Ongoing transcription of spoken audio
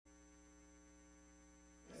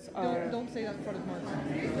are... Don't say that in front of Mark.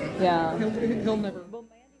 Yeah. He'll never...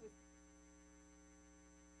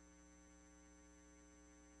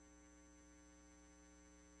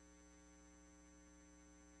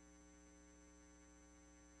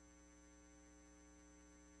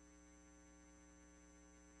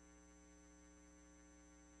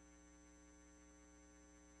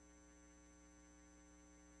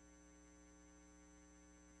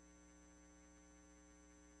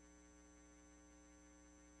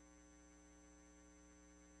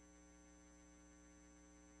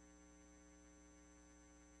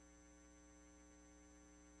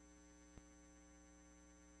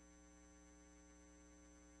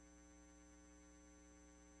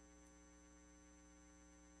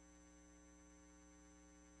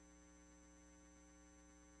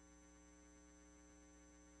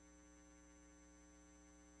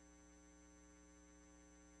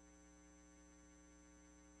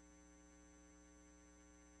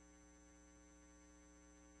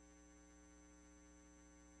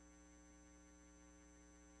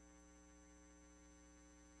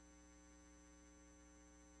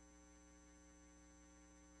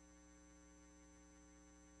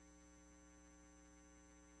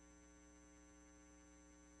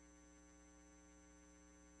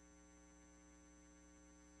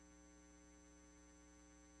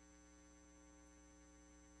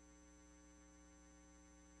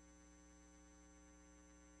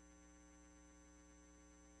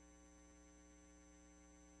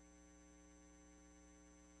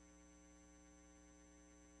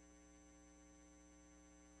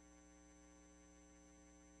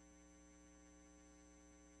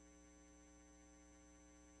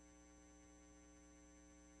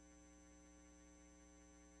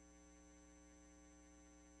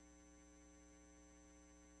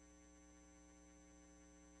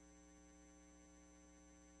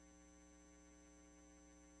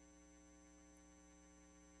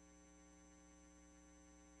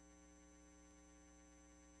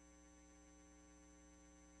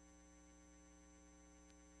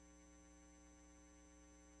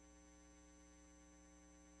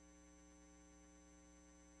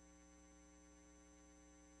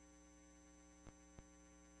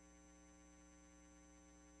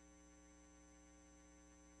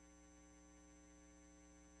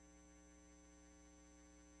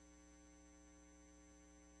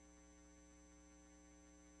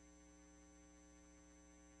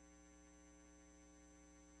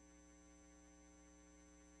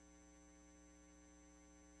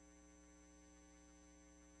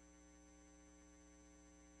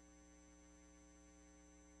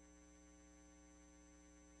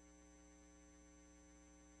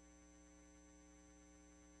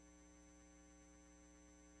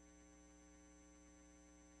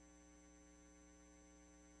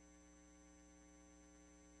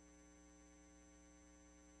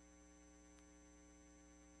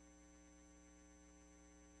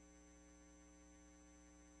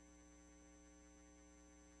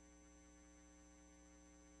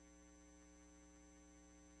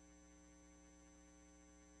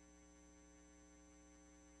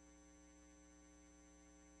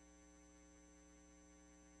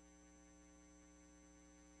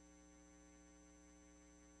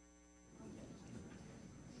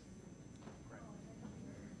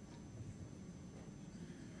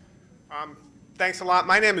 Thanks a lot.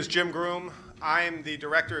 My name is Jim Groom. I am the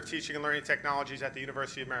Director of Teaching and Learning Technologies at the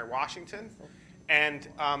University of Mary Washington. And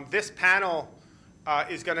this panel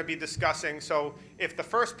is going to be discussing, so if the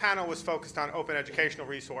first panel was focused on open educational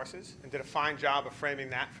resources and did a fine job of framing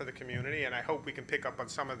that for the community, and I hope we can pick up on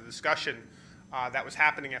some of the discussion that was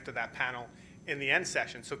happening after that panel in the end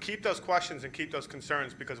session. So keep those questions and keep those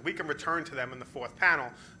concerns because we can return to them in the fourth panel.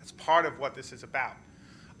 That's part of what this is about.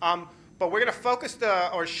 But we're going to focus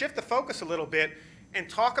or shift the focus a little bit and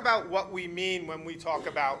talk about what we mean when we talk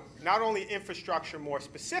about not only infrastructure more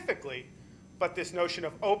specifically, but this notion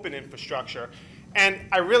of open infrastructure. And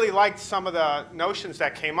I really liked some of the notions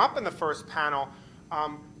that came up in the first panel.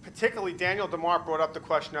 Particularly, Daniel DeMar brought up the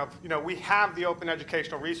question of, we have the open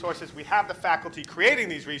educational resources, we have the faculty creating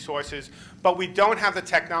these resources, but we don't have the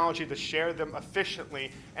technology to share them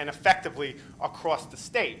efficiently and effectively across the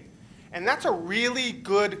state. And that's a really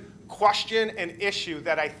good question and issue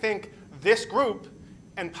that I think this group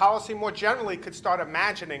and policy more generally could start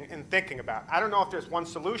imagining and thinking about. I don't know if there's one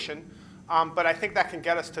solution, but I think that can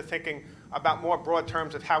get us to thinking about more broad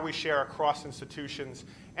terms of how we share across institutions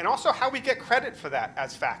and also how we get credit for that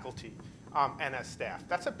as faculty and as staff.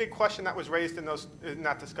 That's a big question that was raised in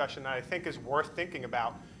that discussion that I think is worth thinking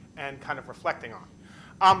about and kind of reflecting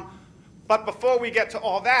on. But before we get to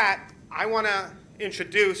all that, I want to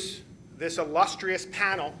introduce this illustrious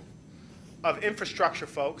panel of infrastructure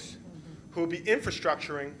folks who will be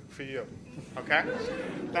infrastructuring for you, okay?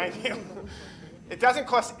 Thank you. It doesn't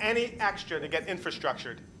cost any extra to get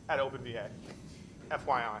infrastructured at OpenVA,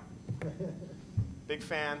 FYI. Big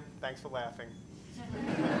fan, thanks for laughing.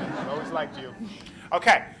 I've always liked you.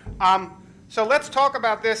 Okay, so let's talk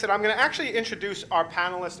about this, and I'm going to actually introduce our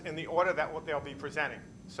panelists in the order that they'll be presenting.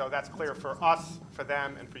 So that's clear for us, for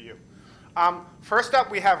them, and for you. First up,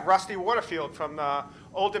 we have Rusty Waterfield from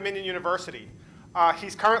Old Dominion University.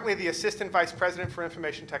 He's currently the Assistant Vice President for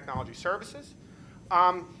Information Technology Services.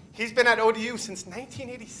 He's been at ODU since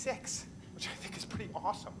 1986, which I think is pretty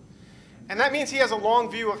awesome. And that means he has a long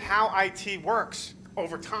view of how IT works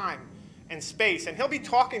over time and space. And he'll be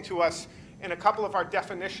talking to us in a couple of our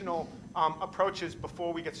definitional approaches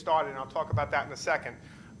before we get started, and I'll talk about that in a second.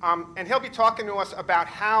 And he'll be talking to us about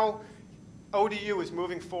how ODU is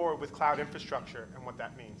moving forward with cloud infrastructure and what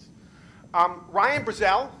that means. Ryan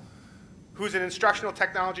Brazel, who's an instructional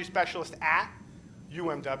technology specialist at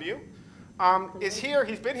UMW, is here.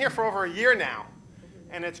 He's been here for over a year now,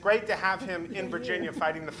 and it's great to have him in Virginia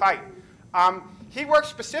fighting the fight. He works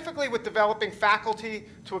specifically with developing faculty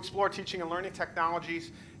to explore teaching and learning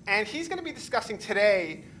technologies, and he's going to be discussing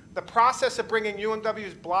today the process of bringing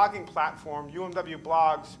UMW's blogging platform, UMW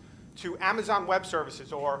Blogs, to Amazon Web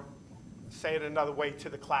Services, or say it another way, to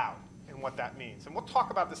the cloud, and what that means. And we'll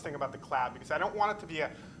talk about this thing about the cloud, because I don't want it to be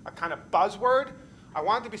a kind of buzzword. I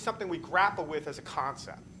want it to be something we grapple with as a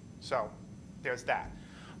concept. So there's that.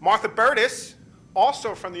 Martha Burtis,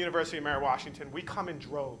 also from the University of Mary Washington. We come in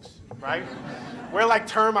droves, right? We're like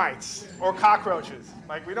termites or cockroaches.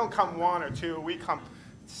 Like, we don't come one or two, we come.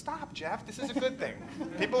 Stop, Jeff, this is a good thing.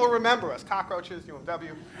 People will remember us, cockroaches,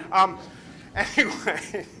 UMW.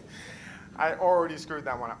 Anyway, I already screwed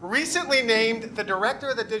that one up. Recently named the director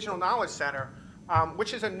of the Digital Knowledge Center,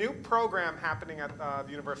 which is a new program happening at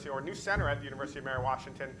the university, or a new center at the University of Mary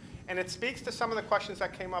Washington. And it speaks to some of the questions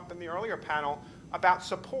that came up in the earlier panel about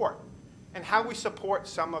support and how we support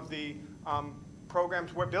some of the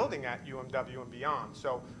programs we're building at UMW and beyond.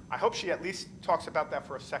 So I hope she at least talks about that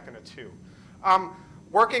for a second or two.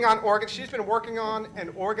 She's been working on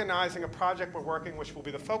and organizing a project we're working, which will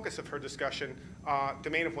be the focus of her discussion,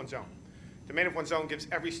 Domain of One's Own. Domain of One's Own gives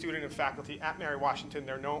every student and faculty at Mary Washington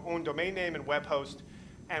their own domain name and web host,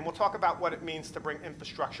 and we'll talk about what it means to bring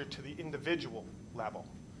infrastructure to the individual level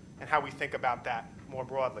and how we think about that more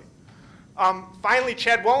broadly. Finally,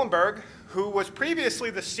 Chad Wallenberg, who was previously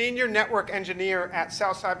the senior network engineer at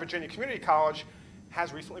Southside Virginia Community College,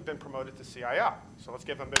 has recently been promoted to CIO. So let's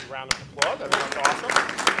give him a big round of applause. That's awesome.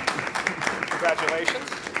 Congratulations.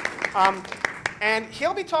 And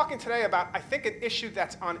he'll be talking today about, I think, an issue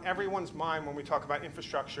that's on everyone's mind when we talk about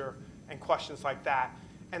infrastructure and questions like that,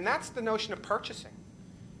 and that's the notion of purchasing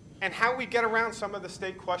and how we get around some of the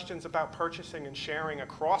state questions about purchasing and sharing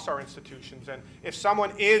across our institutions. And if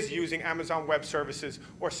someone is using Amazon Web Services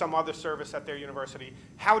or some other service at their university,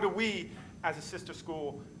 how do we, as a sister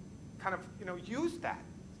school, kind of use that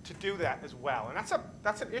to do that as well? And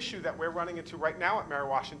that's an issue that we're running into right now at Mary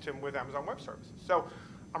Washington with Amazon Web Services. So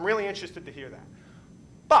I'm really interested to hear that.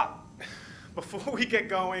 But before we get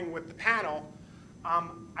going with the panel,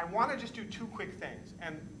 I want to just do two quick things.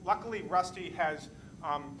 And luckily, Rusty has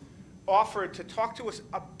offered to talk to us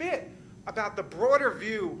a bit about the broader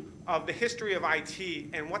view of the history of IT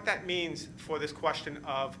and what that means for this question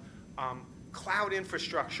of cloud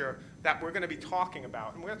infrastructure that we're going to be talking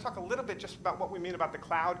about. And we're going to talk a little bit just about what we mean about the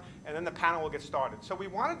cloud, and then the panel will get started. So we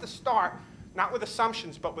wanted to start not with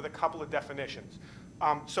assumptions, but with a couple of definitions.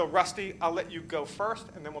 So Rusty, I'll let you go first,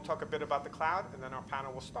 and then we'll talk a bit about the cloud, and then our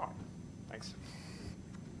panel will start. Thanks.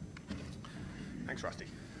 Thanks, Rusty.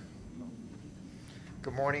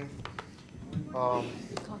 Good morning.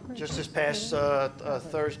 Just this past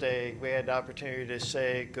Thursday, we had the opportunity to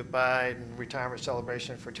say goodbye and retirement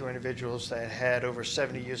celebration for two individuals that had over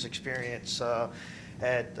 70 years experience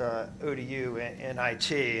at ODU in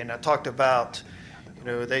IT. And I talked about,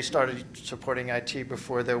 they started supporting IT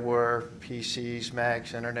before there were PCs,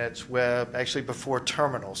 Macs, internets, web, actually before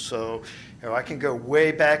terminals. So, I can go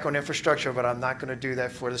way back on infrastructure, but I'm not going to do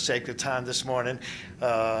that for the sake of time this morning.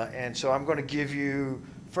 And so I'm going to give you,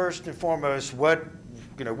 first and foremost, what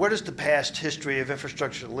is the past history of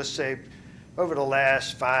infrastructure, let's say, over the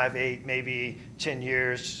last 5, 8, maybe 10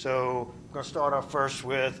 years. So I'm going to start off first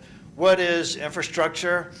with what is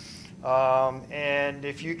infrastructure? And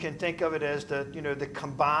if you can think of it as the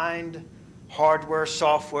combined hardware,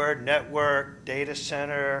 software, network, data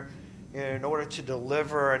center, in order to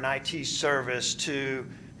deliver an IT service to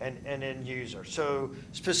an end user. So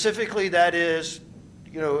specifically, that is,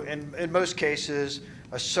 in most cases,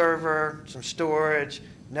 a server, some storage,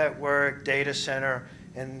 network, data center,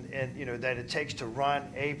 and that it takes to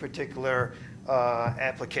run a particular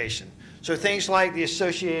application. So things like the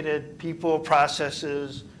associated people,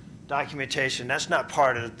 processes, documentation, that's not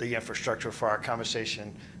part of the infrastructure for our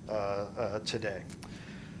conversation today.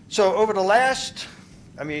 So over the last,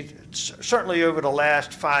 certainly over the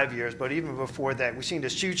last 5 years, but even before that, we've seen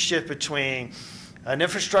this huge shift between an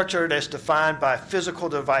infrastructure that's defined by physical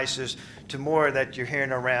devices to more that you're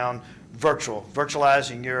hearing around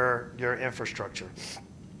virtualizing your infrastructure.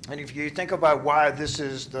 And if you think about why this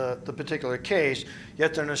is the particular case, you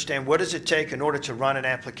have to understand what does it take in order to run an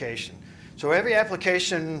application. So every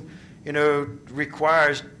application,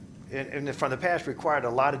 requires, from the past, required a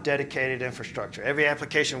lot of dedicated infrastructure. Every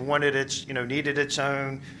application needed its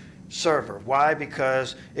own server. Why?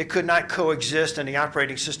 Because it could not coexist in the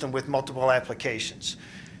operating system with multiple applications.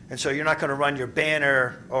 And so you're not going to run your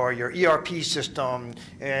banner or your ERP system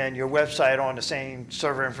and your website on the same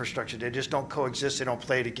server infrastructure. They just don't coexist. They don't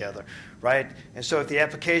play together, right? And so if the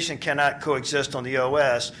application cannot coexist on the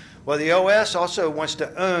OS, well, the OS also wants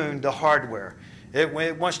to own the hardware. It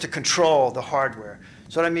wants to control the hardware.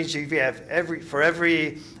 So that means if you have for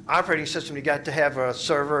every operating system, you got to have a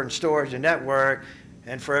server and storage and network.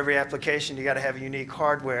 And for every application, you got to have a unique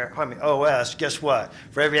OS. Guess what?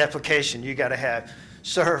 For every application, you got to have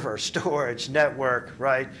server, storage, network,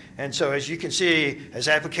 right? And so as you can see, as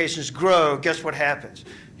applications grow, guess what happens?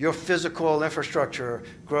 Your physical infrastructure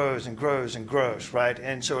grows and grows and grows, right?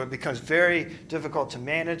 And so it becomes very difficult to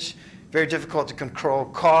manage, very difficult to control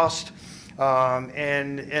cost.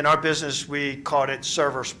 And in our business, we called it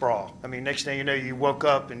server sprawl. Next thing you know, you woke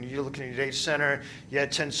up and you're looking at your data center, you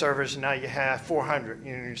had 10 servers, and now you have 400.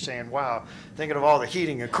 You're saying, wow, thinking of all the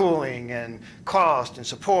heating and cooling and cost and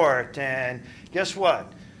support. And guess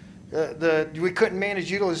what? We couldn't manage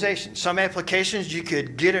utilization. Some applications, you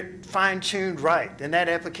could get it fine-tuned right. And that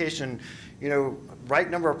application, right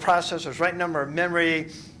number of processors, right number of memory,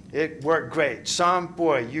 it worked great. Some,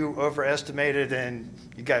 boy, you overestimated and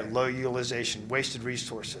you got low utilization, wasted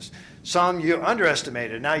resources. Some you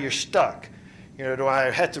underestimated, now you're stuck. Do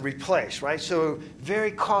I have to replace, right? So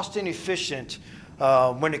very cost inefficient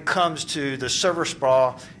when it comes to the server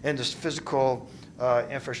sprawl and the physical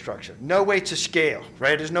infrastructure. No way to scale,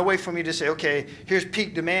 right? There's no way for me to say, okay, here's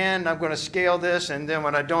peak demand, I'm going to scale this, and then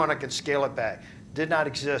when I don't, I can scale it back. Did not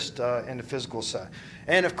exist in the physical side.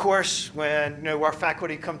 And of course, when our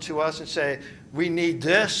faculty come to us and say, we need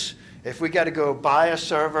this, if we got to go buy a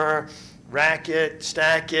server, rack it,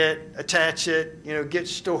 stack it, attach it, get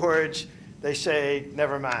storage, they say,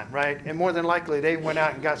 never mind, right? And more than likely, they went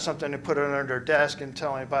out and got something and put it under their desk and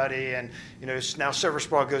tell anybody, and now server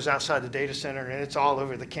sprawl goes outside the data center and it's all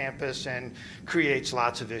over the campus and creates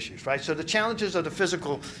lots of issues, right? So the challenges of the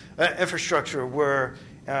physical infrastructure were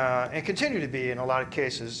and continue to be, in a lot of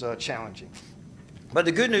cases, challenging. But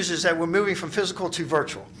the good news is that we're moving from physical to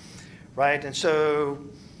virtual, right? And so,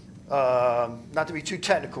 not to be too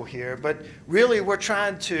technical here, but really we're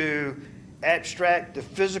trying to abstract the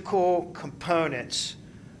physical components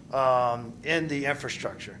in the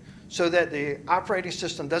infrastructure so that the operating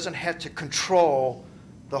system doesn't have to control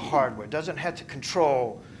the hardware, doesn't have to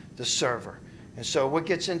control the server. And so what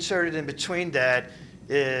gets inserted in between that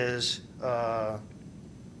is a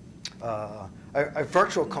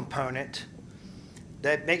virtual component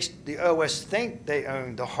that makes the OS think they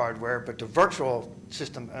own the hardware, but the virtual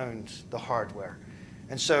system owns the hardware.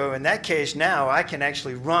 And so in that case, now I can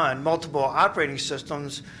actually run multiple operating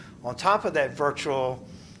systems on top of that virtual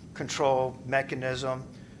control mechanism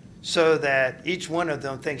so that each one of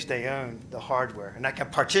them thinks they own the hardware. And I can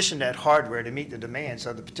partition that hardware to meet the demands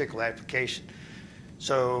of the particular application.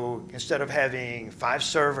 So instead of having 5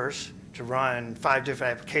 servers to run 5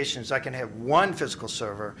 different applications, I can have one physical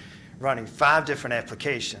server running 5 different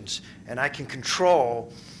applications. And I can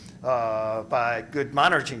control, by good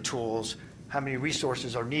monitoring tools, how many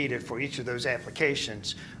resources are needed for each of those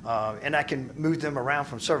applications. And I can move them around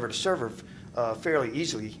from server to server fairly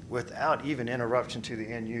easily without even interruption to the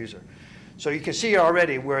end user. So you can see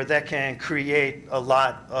already where that can create a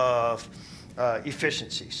lot of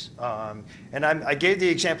efficiencies. And I gave the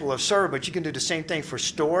example of server, but you can do the same thing for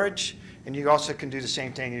storage, and you also can do the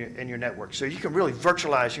same thing in your network. So you can really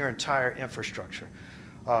virtualize your entire infrastructure.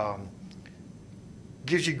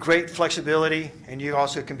 Gives you great flexibility, and you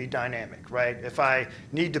also can be dynamic, right? If I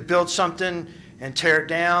need to build something and tear it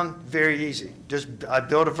down, very easy. I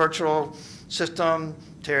build a virtual system,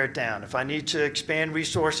 tear it down. If I need to expand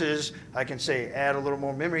resources, I can say add a little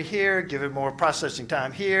more memory here, give it more processing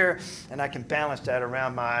time here, and I can balance that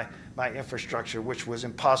around my infrastructure, which was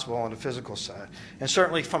impossible on the physical side, and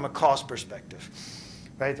certainly from a cost perspective.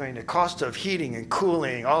 right? I mean, the cost of heating and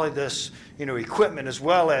cooling, all of this, equipment, as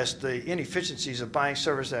well as the inefficiencies of buying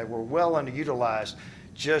servers that were well underutilized,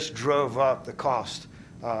 just drove up the cost.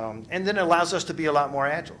 And then it allows us to be a lot more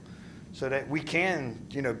agile so that we can,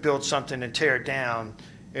 build something and tear it down,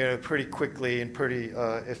 pretty quickly and pretty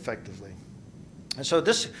effectively. And so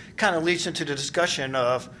this kind of leads into the discussion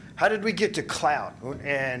of how did we get to cloud?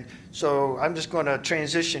 And so I'm just going to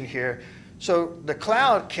transition here. So the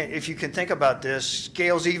cloud, if you can think about this,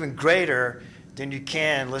 scales even greater than you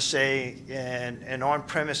can, let's say, in an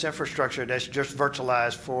on-premise infrastructure that's just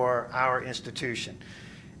virtualized for our institution.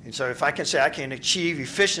 And so if I can say I can achieve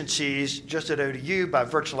efficiencies just at ODU by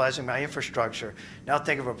virtualizing my infrastructure, now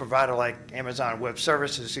think of a provider like Amazon Web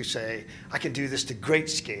Services who say, I can do this to great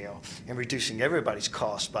scale and reducing everybody's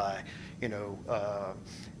cost by,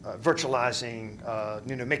 virtualizing,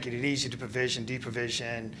 making it easy to provision,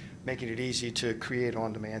 deprovision, making it easy to create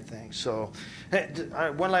on-demand things. So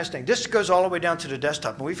one last thing. This goes all the way down to the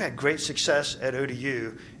desktop. And we've had great success at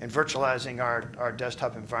ODU in virtualizing our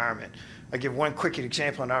desktop environment. I give one quick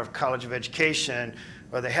example in our College of Education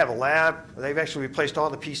where they have a lab. They've actually replaced all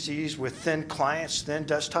the PCs with thin clients, thin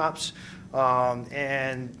desktops.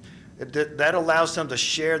 And that allows them to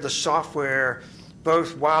share the software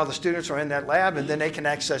both while the students are in that lab, and then they can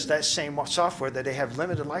access that same software that they have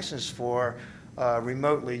limited license for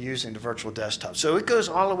remotely using the virtual desktop. So it goes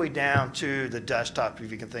all the way down to the desktop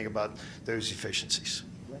if you can think about those efficiencies.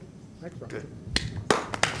 Thanks, Rob. Good.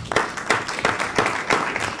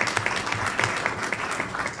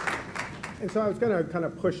 And so I was going to kind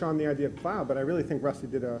of push on the idea of cloud, but I really think Rusty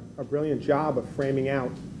did a brilliant job of framing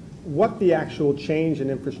out what the actual change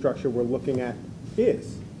in infrastructure we're looking at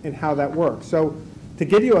is and how that works. So to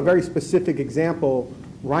give you a very specific example,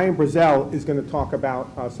 Ryan Brazel is going to talk about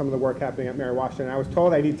some of the work happening at Mary Washington. I was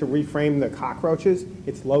told I need to reframe the cockroaches.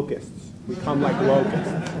 It's locusts. We come like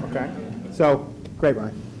locusts, okay? So, great,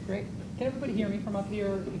 Ryan. Great. Can everybody hear me from up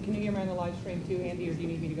here? Can you hear me on the live stream too, Andy, or do you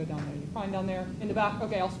need me to go down there? You're fine down there? In the back?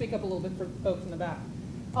 Okay, I'll speak up a little bit for folks in the back.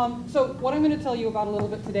 So what I'm going to tell you about a little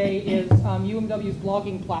bit today is UMW's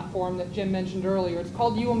blogging platform that Jim mentioned earlier. It's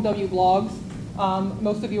called UMW Blogs.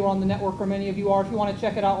 Most of you are on the network, or many of you are. If you want to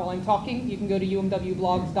check it out while I'm talking, you can go to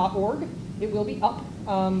umwblogs.org. It will be up.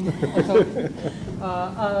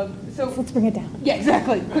 So let's bring it down. Yeah,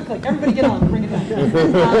 exactly. Quickly, everybody get on. Bring it down.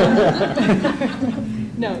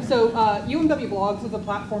 UMW Blogs is a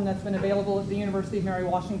platform that's been available at the University of Mary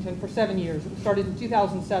Washington for 7 years. It started in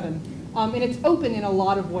 2007. And it's open in a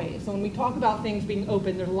lot of ways. So when we talk about things being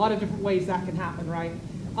open, there's a lot of different ways that can happen, right?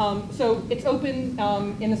 So it's open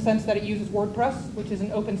in the sense that it uses WordPress, which is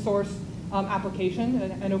an open source application,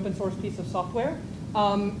 an open source piece of software.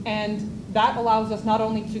 And that allows us not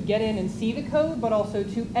only to get in and see the code, but also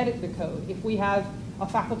to edit the code. If we have a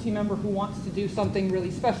faculty member who wants to do something really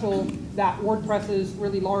special that WordPress's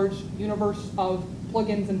really large universe of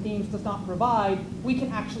plugins and themes does not provide, we can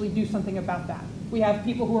actually do something about that. We have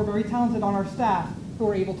people who are very talented on our staff who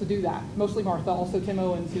are able to do that, mostly Martha, also Tim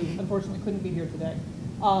Owens, who unfortunately couldn't be here today.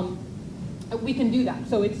 We can do that.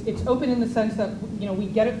 So it's open in the sense that we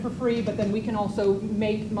get it for free, but then we can also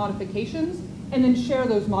make modifications and then share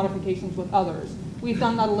those modifications with others. We've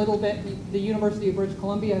done that a little bit. The University of British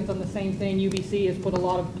Columbia has done the same thing. UBC has put a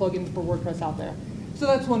lot of plugins for WordPress out there. So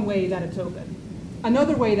that's one way that it's open.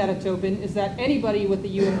 Another way that it's open is that anybody with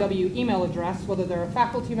the UMW email address, whether they're a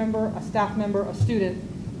faculty member, a staff member, a student,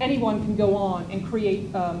 anyone can go on and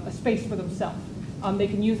create a space for themselves. They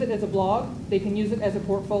can use it as a blog, they can use it as a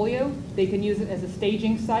portfolio, they can use it as a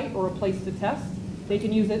staging site or a place to test, they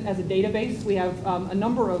can use it as a database. We have a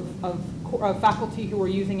number of faculty who are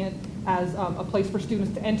using it as a place for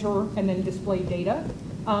students to enter and then display data.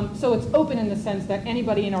 So it's open in the sense that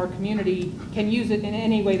anybody in our community can use it in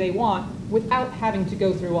any way they want without having to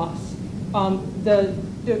go through us.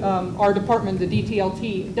 Our department, the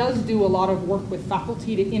DTLT, does do a lot of work with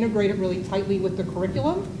faculty to integrate it really tightly with the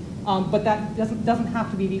curriculum, but that doesn't have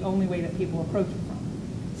to be the only way that people approach it from.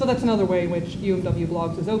 So that's another way in which UMW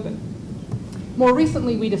Blogs is open. More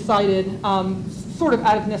recently, we decided, sort of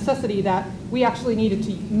out of necessity, that we actually needed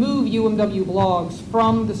to move UMW Blogs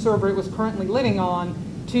from the server it was currently living on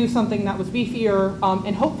to something that was beefier,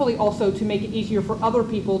 and hopefully also to make it easier for other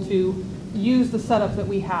people to use the setup that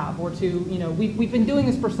we have, or to, we've been doing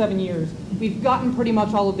this for 7 years. We've gotten pretty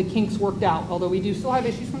much all of the kinks worked out, although we do still have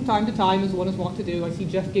issues from time to time, as one is wont to do. I see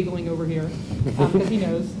Jeff giggling over here, because he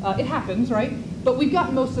knows. It happens, right? But we've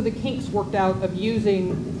gotten most of the kinks worked out of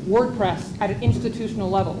using WordPress at an institutional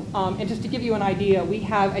level. And just to give you an idea, we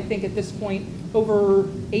have, I think at this point, over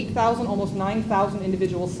 8,000, almost 9,000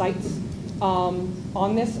 individual sites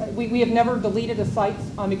on this. We have never deleted a site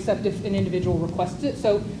except if an individual requests it.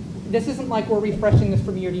 So this isn't like we're refreshing this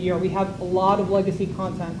from year to year. We have a lot of legacy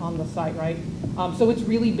content on the site, right? So it's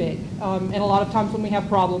really big. And a lot of times when we have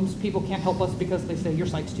problems, people can't help us because they say, your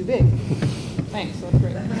site's too big. Thanks, that's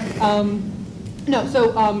great.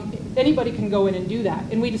 Anybody can go in and do that.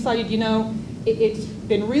 And we decided, it's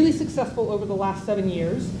been really successful over the last 7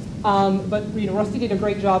 years. But Rusty did a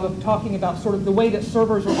great job of talking about sort of the way that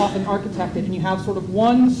servers are often architected, and you have sort of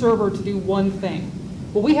one server to do one thing.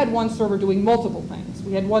 Well, we had one server doing multiple things.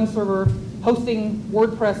 We had one server hosting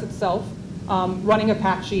WordPress itself, running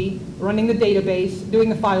Apache, running the database, doing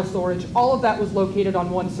the file storage. All of that was located on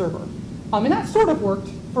one server. And that sort of worked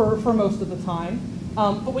for most of the time.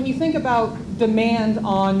 But when you think about demand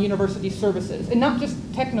on university services, and not just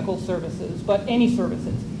technical services, but any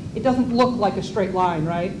services, it doesn't look like a straight line,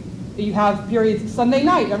 right? You have periods, Sunday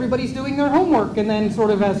night, everybody's doing their homework, and then sort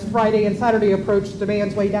of as Friday and Saturday approach,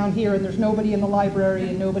 demand's way down here, and there's nobody in the library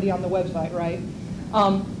and nobody on the website, right?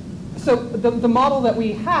 So the model that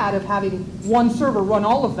we had of having one server run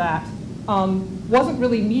all of that wasn't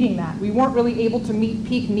really meeting that. We weren't really able to meet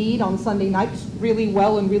peak need on Sunday nights really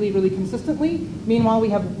well and really, really consistently. Meanwhile, we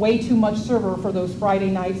have way too much server for those Friday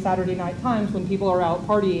night, Saturday night times when people are out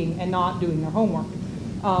partying and not doing their homework.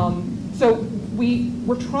 So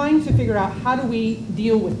we're trying to figure out how do we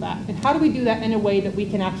deal with that, and how do we do that in a way that we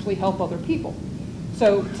can actually help other people.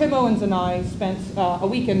 So Tim Owens and I spent a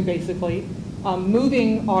weekend basically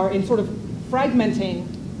moving and sort of fragmenting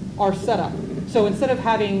our setup. So instead of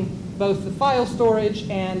having both the file storage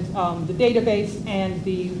and the database and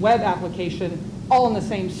the web application all on the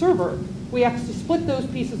same server, we actually split those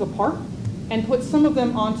pieces apart and put some of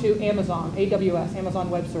them onto Amazon, AWS, Amazon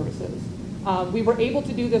Web Services. We were able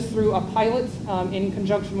to do this through a pilot in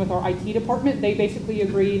conjunction with our IT department. They basically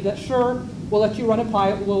agreed that, sure, we'll let you run a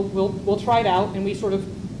pilot, we'll try it out, and we sort of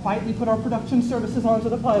quietly put our production services onto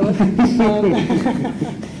the pilot.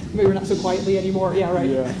 Maybe we're not so quietly anymore, yeah, right.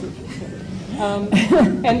 Yeah.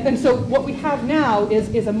 And so what we have now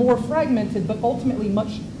is a more fragmented, but ultimately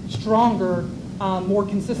much stronger, more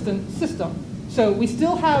consistent system. So we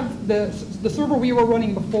still have the server we were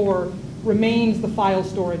running before remains the file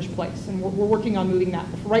storage place, and we're working on moving that.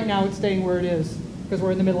 But right now it's staying where it is because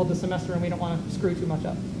we're in the middle of the semester and we don't want to screw too much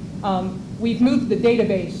up. We've moved the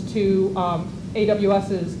database to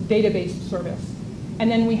AWS's database service,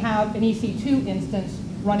 and then we have an EC2 instance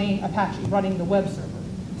running Apache, running the web server.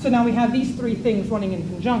 So now we have these three things running in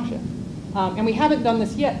conjunction. And we haven't done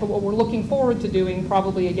this yet, but what we're looking forward to doing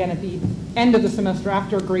probably again at the end of the semester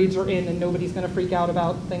after grades are in and nobody's going to freak out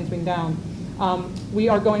about things being down, we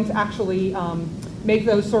are going to actually make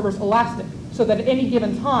those servers elastic so that at any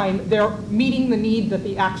given time they're meeting the need that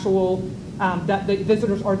that the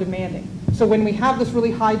visitors are demanding. So when we have this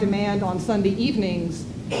really high demand on Sunday evenings,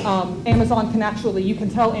 Amazon can actually, you can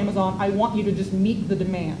tell Amazon, I want you to just meet the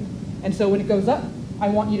demand. And so when it goes up, I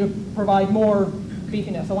want you to provide more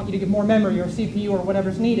beefiness. I want you to give more memory or CPU or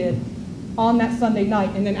whatever's needed on that Sunday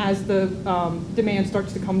night. And then as the demand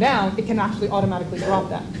starts to come down, it can actually automatically drop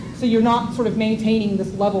that. So you're not sort of maintaining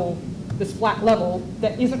this level, this flat level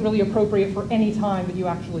that isn't really appropriate for any time that you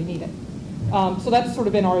actually need it. So that's sort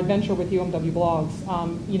of been our adventure with UMW Blogs.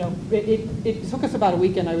 It took us about a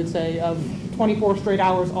weekend, I would say, of 24 straight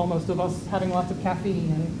hours almost of us having lots of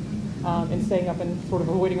caffeine and staying up and sort of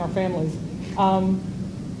avoiding our families.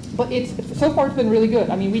 But so far it's been really good.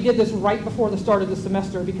 I mean, we did this right before the start of the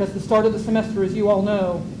semester because the start of the semester, as you all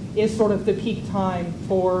know, is sort of the peak time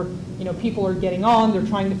for, people are getting on, they're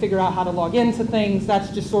trying to figure out how to log into things. That's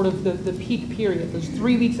just sort of the peak period. There's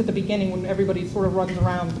 3 weeks at the beginning when everybody sort of runs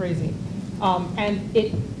around crazy. And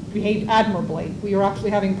it behaved admirably. We were actually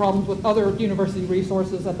having problems with other university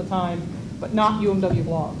resources at the time, but not UMW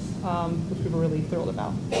Blogs, which we were really thrilled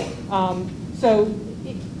about.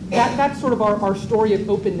 That's sort of our story of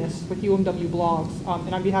openness with UMW Blogs,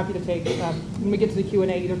 and I'd be happy to take, when we get to the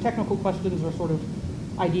Q&A, either technical questions or sort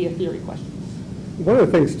of idea theory questions. One of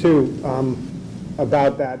the things, too,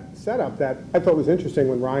 about that setup that I thought was interesting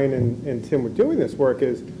when Ryan and Tim were doing this work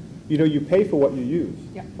is, you pay for what you use.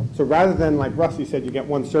 Yeah. So rather than, like Rusty said, you get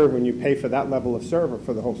one server and you pay for that level of server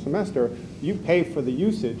for the whole semester, you pay for the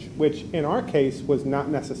usage, which in our case was not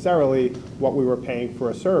necessarily what we were paying for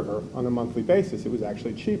a server on a monthly basis. It was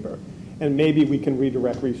actually cheaper. And maybe we can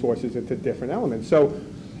redirect resources into different elements. So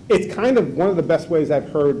it's kind of one of the best ways I've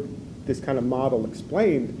heard this kind of model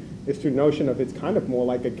explained is through notion of it's kind of more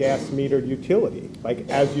like a gas metered utility. Like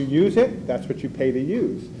as you use it, that's what you pay to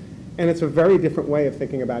use. And it's a very different way of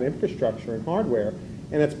thinking about infrastructure and hardware,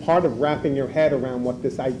 and it's part of wrapping your head around what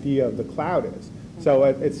this idea of the cloud is. So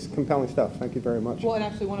it's compelling stuff. Thank you very much. Well, and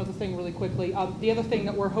actually, one other thing really quickly. The other thing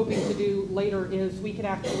that we're hoping to do later is we can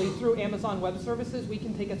actually, through Amazon Web Services, we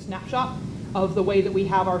can take a snapshot of the way that we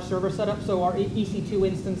have our server set up. So our EC2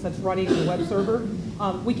 instance that's running the web server,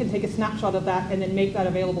 we can take a snapshot of that and then make that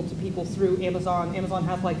available to people through Amazon. Amazon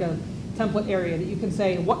has like a template area that you can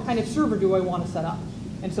say, what kind of server do I want to set up?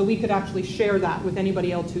 And so we could actually share that with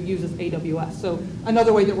anybody else who uses AWS. So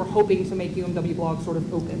another way that we're hoping to make UMW Blog sort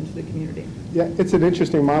of open to the community. Yeah, it's an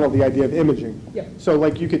interesting model, the idea of imaging. Yeah. So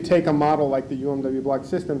like you could take a model like the UMW Blog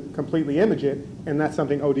system, completely image it, and that's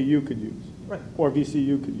something ODU could use. Right. Or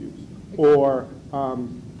VCU could use. Or,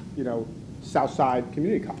 you know, Southside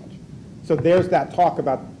Community College. So there's that talk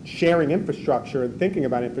about sharing infrastructure and thinking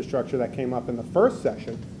about infrastructure that came up in the first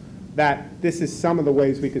session, that this is some of the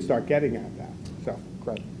ways we could start getting at that. So,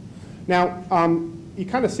 great. Now, you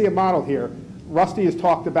kind of see a model here. Rusty has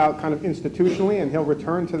talked about kind of institutionally, and he'll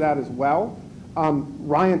return to that as well.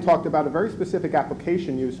 Ryan talked about a very specific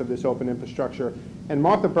application use of this open infrastructure, and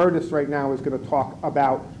Martha Burtis right now is going to talk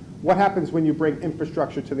about what happens when you bring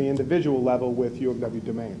infrastructure to the individual level with UMW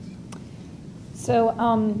domains. So,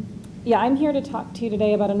 yeah, I'm here to talk to you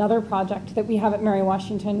today about another project that we have at Mary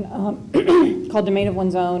Washington called Domain of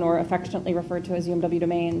One's Own, or affectionately referred to as UMW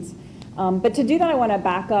Domains. But to do that, I want to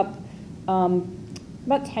back up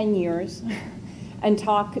about 10 years and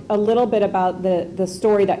talk a little bit about the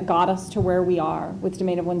story that got us to where we are with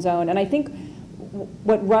Domain of One's Own. And I think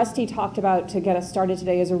what Rusty talked about to get us started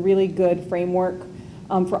today is a really good framework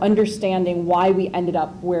for understanding why we ended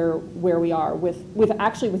up where we are with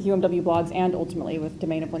actually with UMW Blogs and ultimately with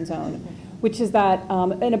Domain of One's Own, which is that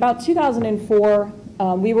in about 2004,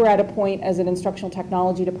 we were at a point as an instructional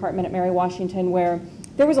technology department at Mary Washington where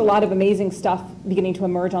there was a lot of amazing stuff beginning to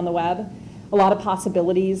emerge on the web, a lot of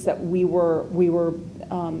possibilities that we were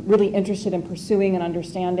really interested in pursuing and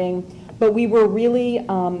understanding, but we were really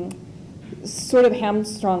sort of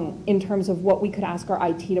hamstrung in terms of what we could ask our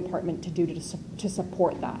IT department to do to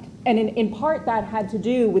support that. And in part that had to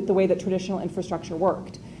do with the way that traditional infrastructure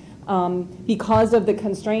worked. Because of the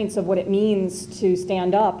constraints of what it means to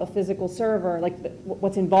stand up a physical server, like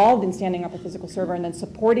what's involved in standing up a physical server and then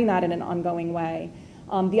supporting that in an ongoing way.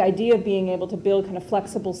 The idea of being able to build kind of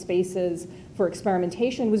flexible spaces for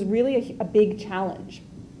experimentation was really a big challenge.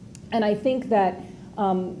 And I think that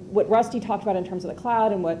what Rusty talked about in terms of the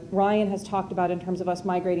cloud and what Ryan has talked about in terms of us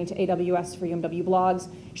migrating to AWS for UMW Blogs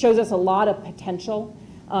shows us a lot of potential.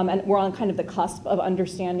 And we're on kind of the cusp of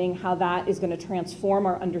understanding how that is going to transform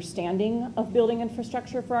our understanding of building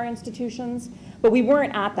infrastructure for our institutions. But we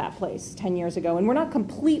weren't at that place 10 years ago, and we're not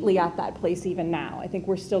completely at that place even now. I think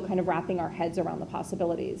we're still kind of wrapping our heads around the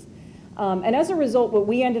possibilities. And as a result, what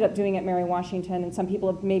we ended up doing at Mary Washington, and some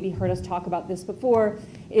people have maybe heard us talk about this before,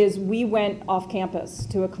 is we went off campus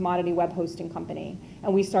to a commodity web hosting company,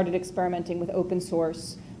 and we started experimenting with open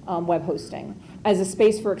source web hosting as a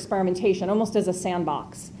space for experimentation, almost as a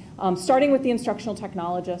sandbox. Starting with the instructional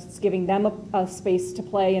technologists, giving them a space to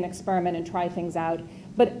play and experiment and try things out,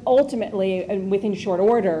 but ultimately, and within short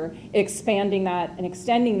order, expanding that and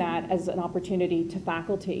extending that as an opportunity to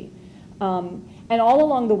faculty. And all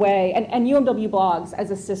along the way, and UMW Blogs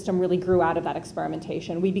as a system really grew out of that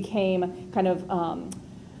experimentation. We became kind of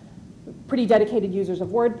pretty dedicated users of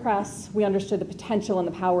WordPress. We understood the potential and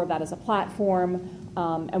the power of that as a platform.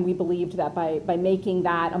 And we believed that by making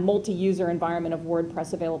that a multi-user environment of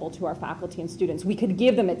WordPress available to our faculty and students, we could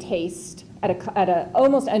give them a taste at a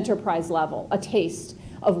almost enterprise level, a taste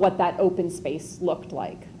of what that open space looked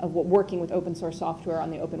like, of what working with open source software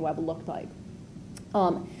on the open web looked like.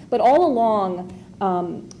 But all along,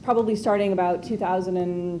 probably starting about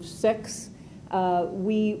 2006,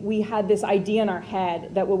 we had this idea in our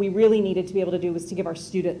head that what we really needed to be able to do was to give our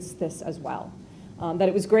students this as well. That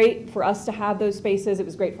it was great for us to have those spaces, it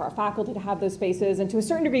was great for our faculty to have those spaces, and to a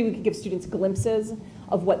certain degree we could give students glimpses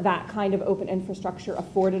of what that kind of open infrastructure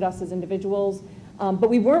afforded us as individuals, but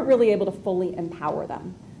we weren't really able to fully empower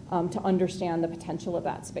them to understand the potential of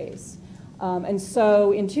that space. And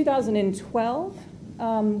so in 2012,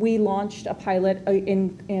 we launched a pilot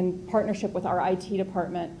in partnership with our IT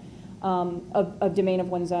department of Domain of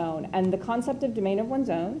One's Own. And the concept of Domain of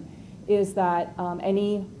One's Own is that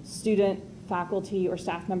any student, faculty, or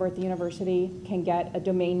staff member at the university can get a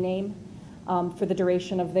domain name for the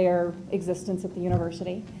duration of their existence at the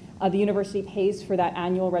university. The university pays for that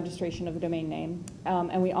annual registration of the domain name,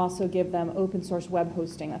 and we also give them open source web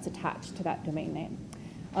hosting that's attached to that domain name.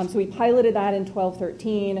 So we piloted that in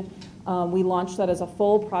 12-13. We launched that as a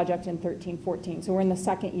full project in 13-14. So we're in the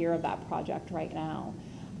second year of that project right now.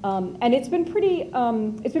 And it's been pretty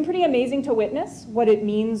amazing to witness what it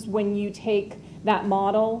means when you take that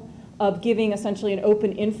model of giving essentially an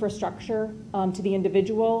open infrastructure to the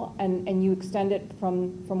individual, and you extend it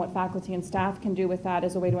from what faculty and staff can do with that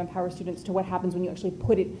as a way to empower students to what happens when you actually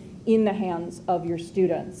put it in the hands of your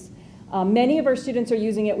students. Many of our students are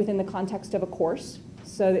using it within the context of a course,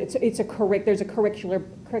 so there's a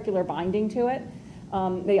curricular binding to it.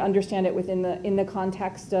 They understand it in the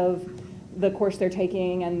context of the course they're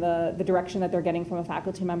taking and the direction that they're getting from a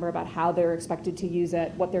faculty member about how they're expected to use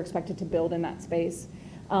it, what they're expected to build in that space.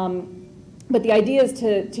 But the idea is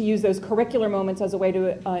to use those curricular moments as a way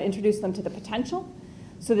to introduce them to the potential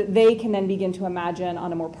so that they can then begin to imagine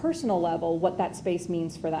on a more personal level what that space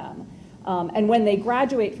means for them. And when they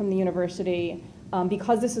graduate from the university,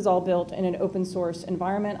 because this is all built in an open source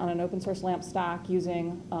environment on an open source LAMP stack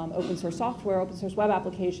using open source software, open source web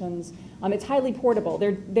applications, it's highly portable.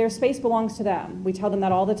 Their space belongs to them. We tell them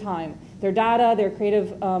that all the time. Their data, their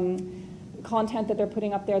creative content that they're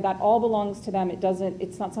putting up there, that all belongs to them.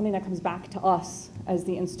 It's not something that comes back to us as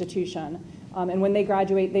the institution. And when they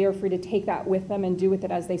graduate, they are free to take that with them and do with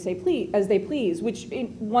it as they please, which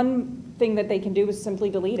one thing that they can do is simply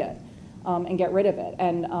delete it. And get rid of it,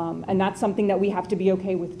 and that's something that we have to be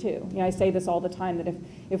okay with too. You know, I say this all the time, that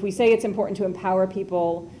if we say it's important to empower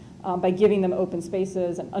people by giving them open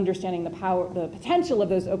spaces and understanding the potential of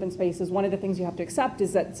those open spaces, one of the things you have to accept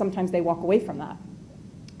is that sometimes they walk away from that.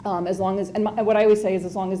 What I always say is,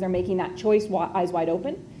 as long as they're making that choice eyes wide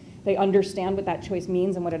open, they understand what that choice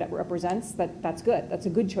means and what it represents, that's good. That's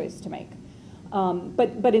a good choice to make.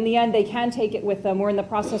 But in the end, they can take it with them. We're in the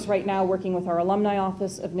process right now working with our alumni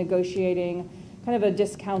office of negotiating kind of a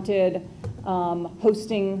discounted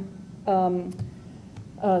hosting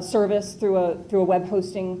service through a web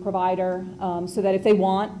hosting provider, so that if they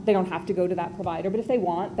want, they don't have to go to that provider. But if they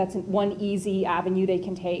want, that's one easy avenue they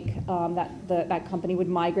can take. That company would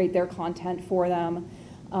migrate their content for them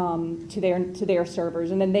to their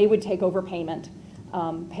servers, and then they would take over payment.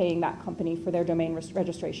 Paying that company for their domain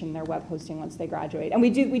registration, their web hosting once they graduate. And we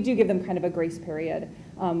do give them kind of a grace period.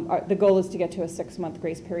 The goal is to get to a 6-month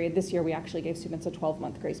grace period. This year we actually gave students a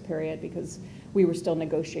 12-month grace period because we were still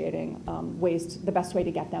negotiating the best way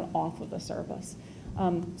to get them off of the service.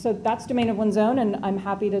 So that's Domain of One's Own, and I'm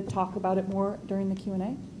happy to talk about it more during the Q&A.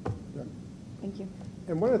 Yeah. Thank you.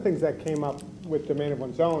 And one of the things that came up with Domain of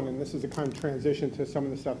One's Own, and this is a kind of transition to some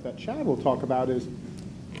of the stuff that Chad will talk about, is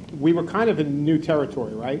we were kind of in new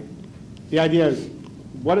territory, right? The idea is,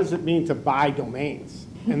 what does it mean to buy domains?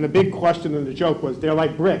 And the big question and the joke was, they're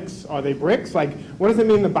like bricks. Are they bricks? Like, what does it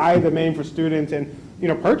mean to buy a domain for students? And, you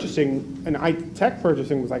know, purchasing, and tech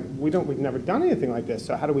purchasing was like, we've never done anything like this,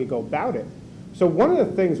 so how do we go about it? So one of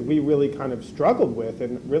the things we really kind of struggled with,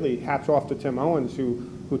 and really hats off to Tim Owens,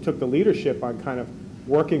 who took the leadership on kind of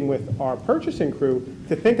working with our purchasing crew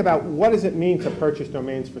to think about what does it mean to purchase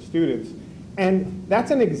domains for students. And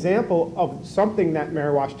that's an example of something that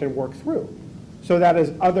Mary Washington worked through. So that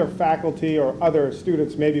as other faculty or other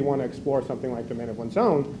students maybe want to explore something like Domain of One's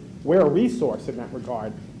Own, we're a resource in that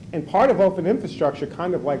regard. And part of open infrastructure,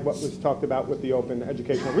 kind of like what was talked about with the open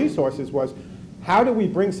educational resources, was how do we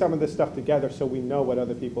bring some of this stuff together so we know what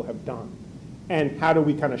other people have done? And how do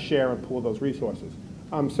we kind of share and pool those resources?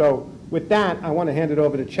 So with that, I want to hand it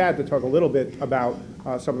over to Chad to talk a little bit about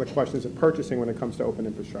some of the questions of purchasing when it comes to open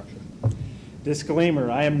infrastructure.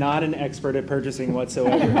 Disclaimer, I am not an expert at purchasing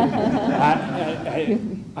whatsoever.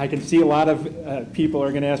 I can see a lot of people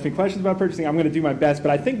are going to ask me questions about purchasing. I'm going to do my best,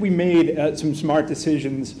 but I think we made some smart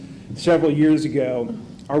decisions several years ago.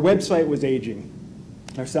 Our website was aging.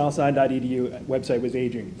 Our southside.edu website was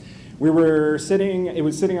aging. It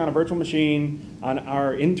was sitting on a virtual machine on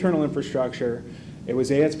our internal infrastructure. It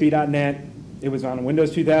was ASP.NET. It was on a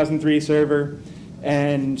Windows 2003 server,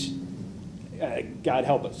 and God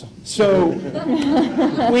help us. So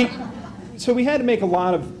we had to make a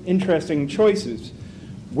lot of interesting choices.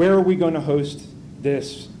 Where are we going to host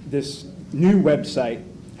this new website?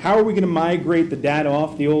 How are we going to migrate the data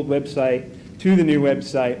off the old website to the new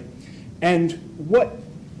website? And what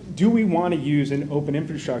do we want to use in open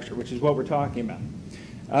infrastructure, which is what we're talking about?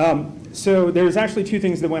 So there's actually two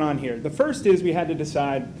things that went on here. The first is we had to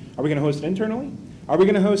decide, are we going to host it internally? Are we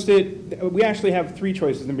going to host it? We actually have 3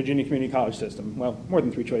 choices in the Virginia Community College system. Well, more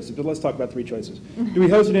than 3 choices, but let's talk about 3 choices. Do we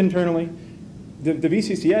host it internally? The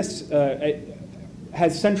VCCS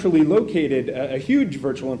has centrally located a huge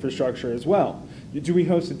virtual infrastructure as well. Do we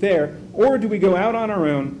host it there? Or do we go out on our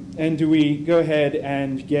own, and do we go ahead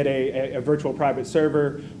and get a virtual private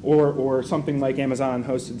server or something like Amazon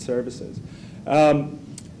hosted services?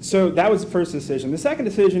 So that was the first decision. The second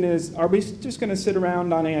decision is, are we just going to sit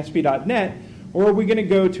around on ASP.NET, or are we going to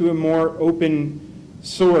go to a more open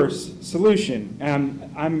source solution?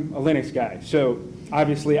 I'm a Linux guy, so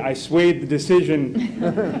obviously I swayed the decision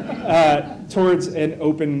towards an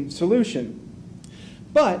open solution.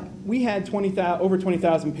 But we had over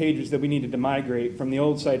 20,000 pages that we needed to migrate from the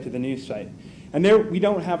old site to the new site. And there, we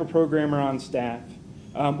don't have a programmer on staff.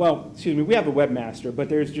 We have a webmaster, but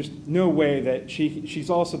there's just no way that she's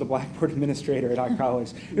also the Blackboard administrator at our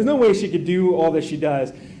college. There's no way she could do all that she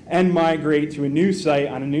does and migrate to a new site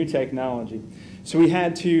on a new technology. So we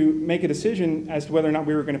had to make a decision as to whether or not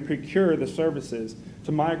we were going to procure the services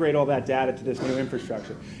to migrate all that data to this new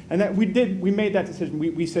infrastructure. And that we made that decision.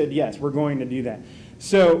 We said, yes, we're going to do that.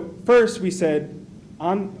 So first we said,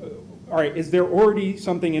 all right, is there already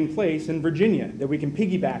something in place in Virginia that we can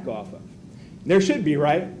piggyback off of? There should be,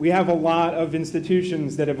 right? We have a lot of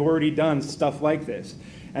institutions that have already done stuff like this.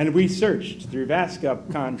 And we searched through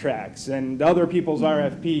VASCUP contracts and other people's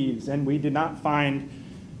RFPs, and we did not find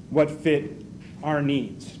what fit our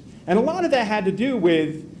needs. And a lot of that had to do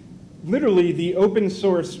with literally the open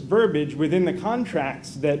source verbiage within the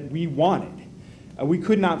contracts that we wanted. We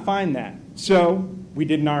could not find that. So we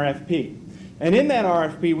did an RFP. And in that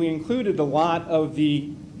RFP, we included a lot of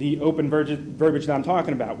the open verbiage that I'm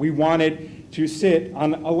talking about. We wanted to sit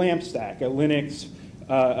on a LAMP stack, a Linux,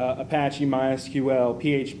 Apache, MySQL,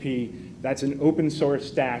 PHP. That's an open source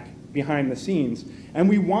stack behind the scenes. And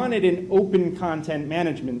we wanted an open content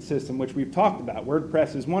management system, which we've talked about.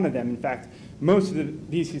 WordPress is one of them. In fact, most of the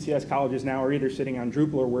DCCS colleges now are either sitting on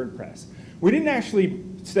Drupal or WordPress. We didn't actually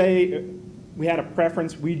say we had a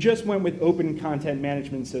preference. We just went with open content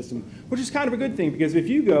management system, which is kind of a good thing, because if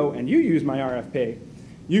you go and you use my RFP,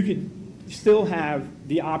 you could still have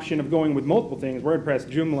the option of going with multiple things, WordPress,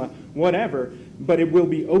 Joomla, whatever, but it will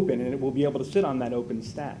be open and it will be able to sit on that open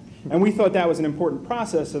stack. And we thought that was an important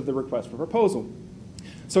process of the request for proposal.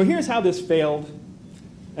 So here's how this failed,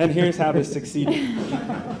 and here's how this succeeded.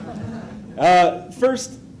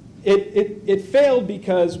 First, it failed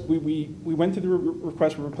because we went through the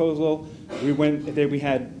request for proposal. We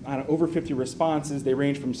had over 50 responses. They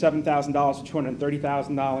ranged from $7,000 to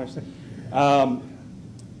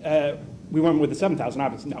 $230,000. We went with the $7,000,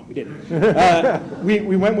 obviously. No, we didn't.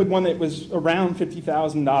 We went with one that was around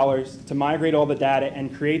 $50,000 to migrate all the data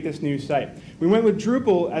and create this new site. We went with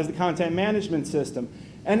Drupal as the content management system.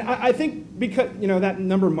 And I think because, that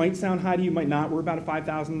number might sound high to you, might not. We're about a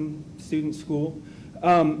 5,000 student school.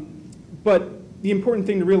 But the important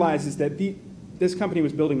thing to realize is that this company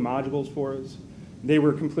was building modules for us. They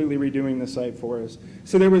were completely redoing the site for us.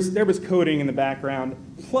 So there was coding in the background,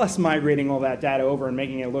 plus migrating all that data over and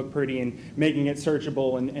making it look pretty and making it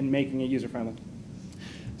searchable and making it user-friendly.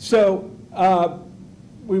 So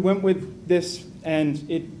we went with this, and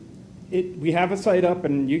we have a site up,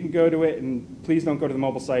 and you can go to it, and please don't go to the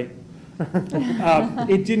mobile site.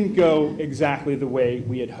 It didn't go exactly the way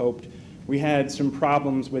we had hoped. We had some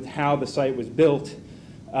problems with how the site was built.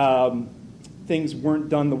 Things weren't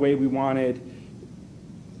done the way we wanted.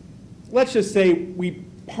 Let's just say we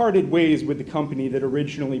parted ways with the company that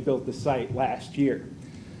originally built the site last year.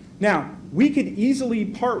 Now, we could easily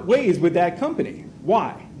part ways with that company.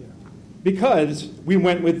 Why? Because we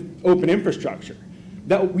went with open infrastructure.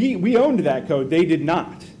 We owned that code. They did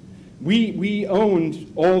not. We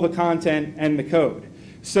owned all the content and the code.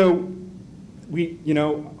 So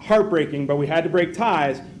heartbreaking, but we had to break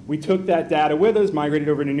ties. We took that data with us, migrated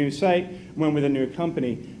over to a new site, went with a new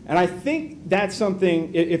company. And I think that's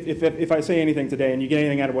something, if I say anything today and you get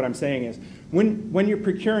anything out of what I'm saying, is when you're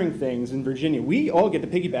procuring things in Virginia, we all get to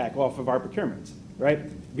piggyback off of our procurements,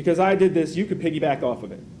 right? Because I did this, you could piggyback off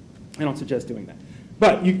of it. I don't suggest doing that.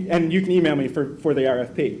 But you can email me for the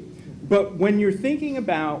RFP. But when you're thinking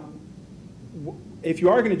about, if you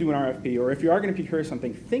are going to do an RFP or if you are going to procure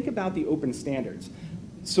something, think about the open standards.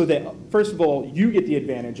 So that, first of all, you get the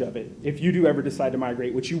advantage of it if you do ever decide to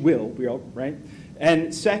migrate, which you will, right?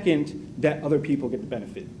 And second, that other people get the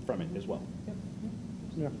benefit from it as well.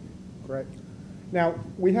 Yeah, great. Now,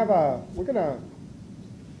 we're going to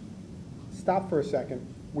stop for a second.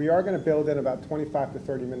 We are going to build in about 25 to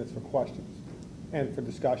 30 minutes for questions and for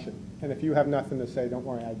discussion. And if you have nothing to say, don't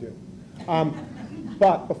worry, I do.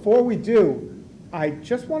 But before we do, I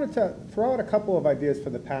just wanted to throw out a couple of ideas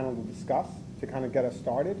for the panel to discuss to kind of get us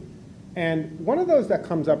started. And one of those that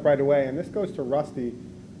comes up right away, and this goes to Rusty,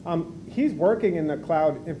 he's working in the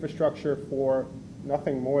cloud infrastructure for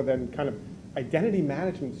nothing more than kind of identity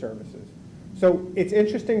management services. So it's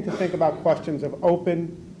interesting to think about questions of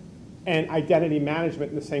open and identity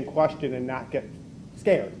management in the same question and not get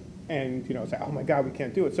scared and say, oh my God, we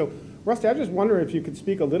can't do it. So Rusty, I just wonder if you could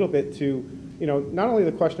speak a little bit to not only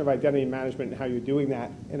the question of identity management and how you're doing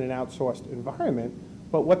that in an outsourced environment,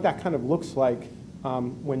 but what that kind of looks like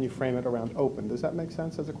when you frame it around open. Does that make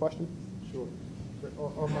sense as a question? Sure.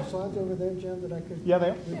 Are my slides over there, Jim, that I could? Yeah, they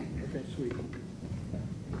are. Okay, sweet.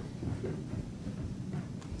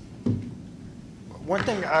 One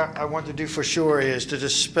thing I want to do for sure is to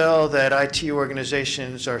dispel that IT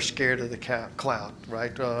organizations are scared of the cloud,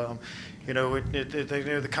 right? You know,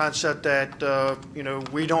 the concept that, you know,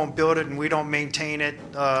 we don't build it and we don't maintain it,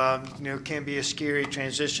 you know, can be a scary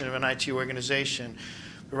transition of an IT organization.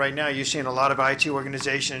 But right now, you're seeing a lot of IT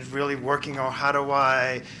organizations really working on how do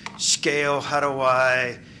I scale, how do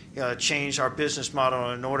I change our business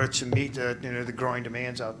model in order to meet the, you know, the growing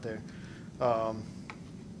demands out there. Yeah.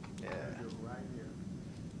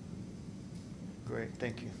 Great,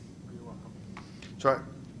 thank you. You're welcome. So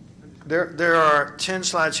there are 10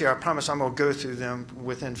 slides here. I promise I'm going to go through them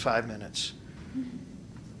within 5 minutes.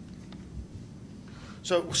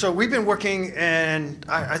 So we've been working, and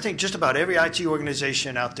I think just about every IT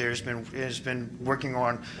organization out there has been working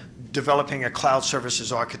on developing a cloud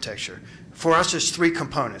services architecture. For us, it's 3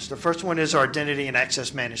 components. The first one is our identity and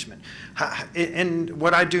access management. And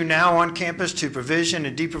what I do now on campus to provision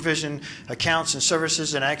and deprovision accounts and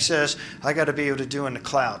services and access, I got to be able to do in the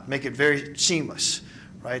cloud, make it very seamless,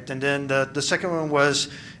 right? And then the second one was,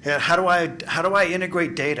 how do I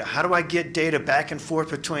integrate data? How do I get data back and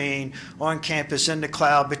forth between on campus and the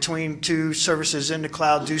cloud, between 2 services in the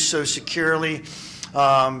cloud, do so securely,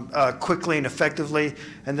 quickly and effectively?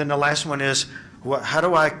 And then the last one is, how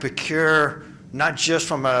do I procure, not just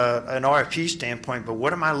from an RFP standpoint, but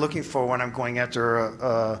what am I looking for when I'm going after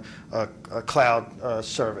a cloud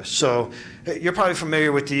service? So you're probably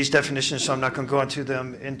familiar with these definitions, so I'm not going to go into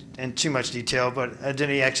them in too much detail, but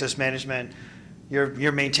identity access management,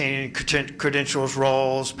 you're maintaining credentials,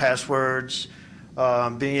 roles, passwords,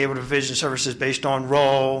 being able to provision services based on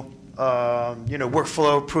role, you know,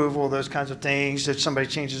 workflow approval, those kinds of things. If somebody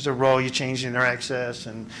changes their role, you're changing their access,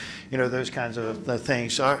 and you know, those kinds of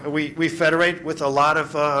things. So we federate with a lot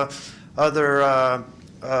of other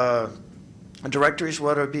directories,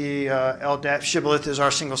 whether it be LDAP. Shibboleth is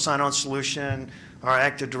our single sign-on solution, our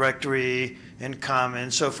Active Directory,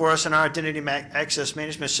 InCommon. So for us in our identity access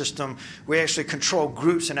management system, we actually control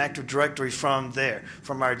groups in Active Directory from there,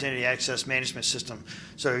 from our identity access management system.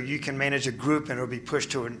 So you can manage a group and it'll be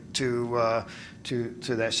pushed to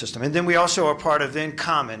that system. And then we also are part of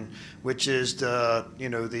InCommon, which is the, you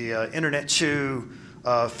know, the Internet 2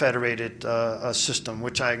 federated system,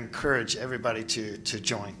 which I encourage everybody to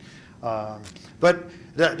join. But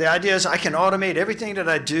the idea is I can automate everything that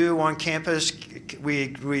I do on campus.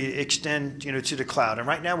 We extend, you know, to the cloud. And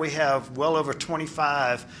right now we have well over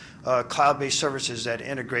 25 cloud-based services that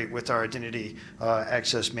integrate with our identity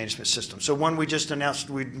access management system. So one we just announced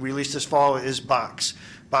we released this fall is Box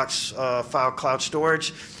File Cloud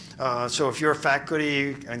Storage. So if you're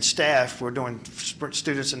faculty and staff, we're doing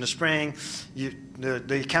students in the spring,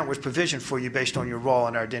 the account was provisioned for you based on your role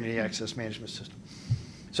in our identity access management system.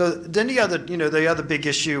 So then the other big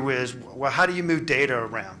issue is, well, how do you move data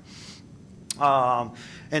around?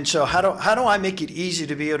 And so how do I make it easy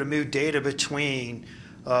to be able to move data between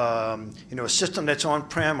you know, a system that's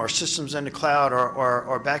on-prem or systems in the cloud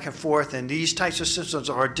or back and forth, and these types of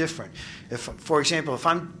systems are different. If, for example, if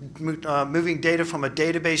I'm moving data from a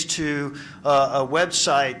database to a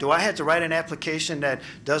website, do I have to write an application that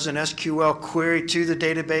does an SQL query to the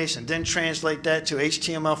database and then translate that to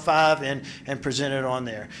HTML5 and present it on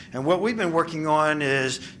there? And what we've been working on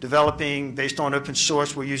is developing, based on open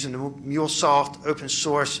source, we're using the MuleSoft open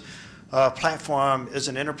source platform as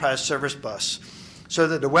an enterprise service bus, so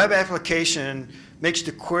that the web application makes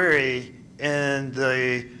the query in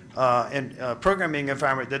the programming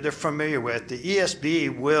environment that they're familiar with. The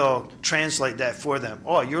ESB will translate that for them.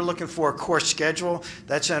 Oh, you're looking for a course schedule?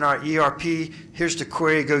 That's in our ERP. Here's the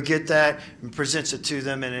query. Go get that, and presents it to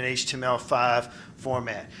them in an HTML5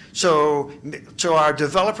 format. So our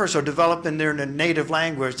developers are developing their native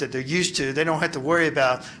language that they're used to. They don't have to worry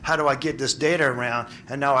about how do I get this data around,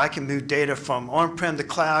 and now I can move data from on-prem to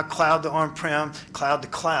cloud, cloud to on-prem, cloud to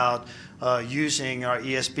cloud, using our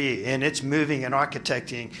ESB, and it's moving and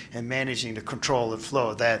architecting and managing the control and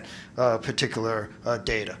flow of that particular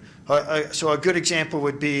data. So a good example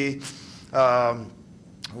would be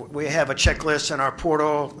we have a checklist in our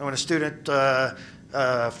portal when a student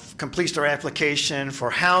completes their application for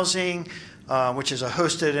housing, which is a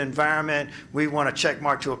hosted environment. We want a check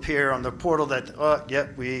mark to appear on the portal that, oh,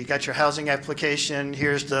 yep, we got your housing application.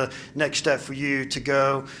 Here's the next step for you to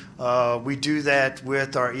go. We do that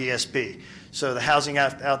with our ESB. So the housing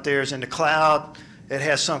out there is in the cloud. It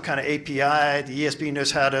has some kind of API. The ESB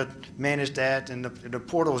knows how to manage that, and the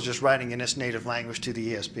portal is just writing in its native language to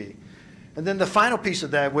the ESB. And then the final piece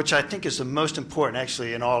of that, which I think is the most important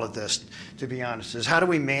actually in all of this, to be honest, is how do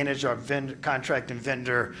we manage our contract and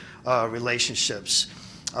vendor relationships?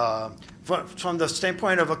 From the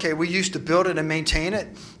standpoint of, okay, we used to build it and maintain it,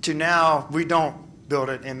 to now we don't build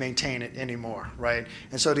it and maintain it anymore, right?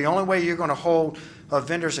 And so the only way you're going to hold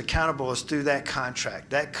vendors accountable is through that contract.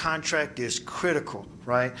 That contract is critical,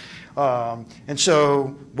 right? And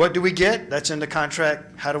so what do we get? That's in the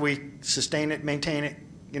contract. How do we sustain it, maintain it?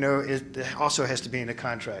 You know, it also has to be in the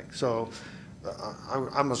contract. So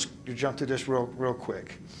I must jump through this real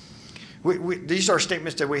quick. These are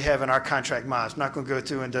statements that we have in our contract mods. I'm not going to go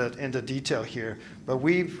through into detail here, but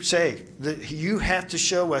we say that you have to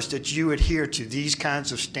show us that you adhere to these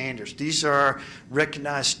kinds of standards. These are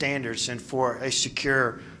recognized standards and for a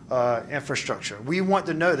secure infrastructure. We want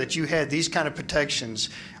to know that you had these kind of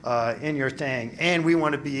protections in your thing, and we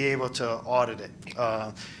want to be able to audit it.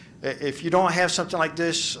 If you don't have something like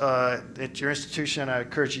this at your institution, I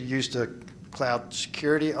encourage you to use the Cloud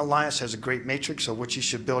Security Alliance. Has a great matrix of what you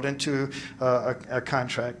should build into a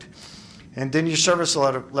contract. And then your service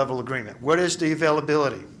level agreement. What is the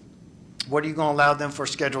availability? What are you going to allow them for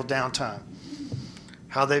scheduled downtime?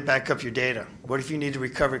 How they back up your data? What if you need to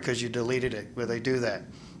recover it because you deleted it? Will they do that?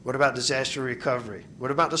 What about disaster recovery?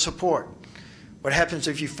 What about the support? What happens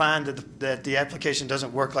if you find that the application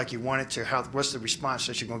doesn't work like you want it to? What's the response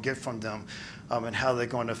that you're going to get from them, and how they're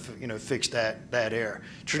going to fix that error?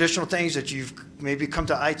 Traditional things that you've maybe come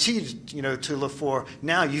to IT to look for.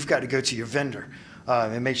 Now you've got to go to your vendor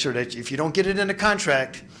and make sure that if you don't get it in the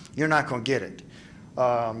contract, you're not going to get it.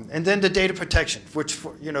 And then the data protection, which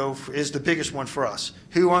is the biggest one for us.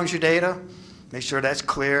 Who owns your data? Make sure that's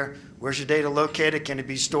clear. Where's your data located? Can it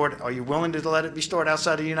be stored? Are you willing to let it be stored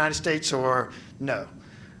outside of the United States or no?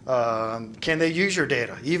 Can they use your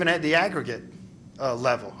data, even at the aggregate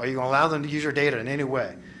level? Are you going to allow them to use your data in any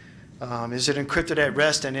way? Is it encrypted at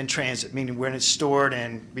rest and in transit, meaning when it's stored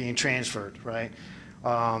and being transferred, right?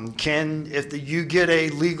 If you get a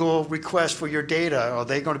legal request for your data, are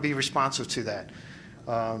they going to be responsive to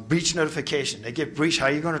that? Breach notification. They get breached. How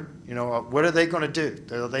are you going to, what are they going to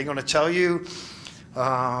do? Are they going to tell you?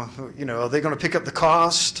 Are they going to pick up the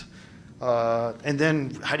cost? And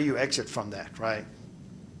then how do you exit from that, right?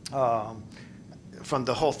 From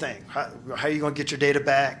the whole thing. How are you going to get your data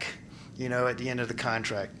back, at the end of the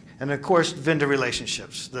contract? And of course, vendor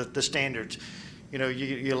relationships, the standards.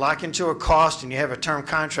 You lock into a cost and you have a term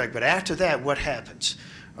contract, but after that, what happens?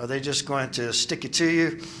 Are they just going to stick it to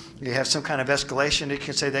you? You have some kind of escalation. They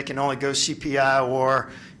can say they can only go CPI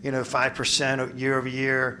or 5% year over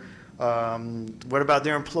year. What about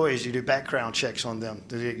their employees? You do background checks on them.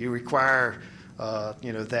 Do you require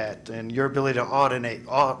that, and your ability to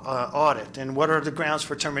audit. And what are the grounds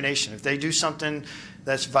for termination? If they do something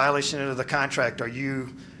that's violation of the contract, are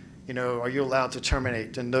you allowed to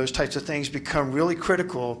terminate? And those types of things become really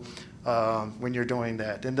critical when you're doing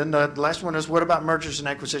that. And then the last one is, what about mergers and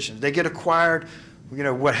acquisitions? They get acquired,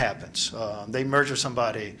 what happens? They merge with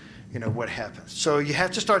somebody, what happens? So you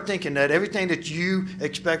have to start thinking that everything that you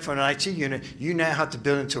expect from an IT unit, you now have to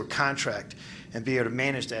build into a contract and be able to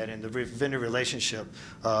manage that in the vendor relationship,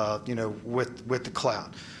 with the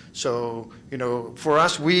cloud. So, for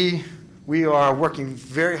us, we are working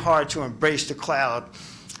very hard to embrace the cloud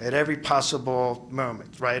at every possible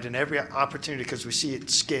moment, right? And every opportunity, because we see it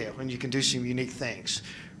scale and you can do some unique things,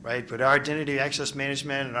 right? But our identity access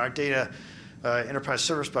management and our data enterprise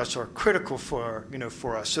service bus are critical for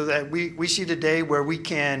us, so that we see the day where we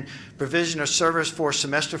can provision a service for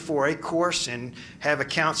semester 4A course and have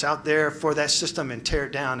accounts out there for that system and tear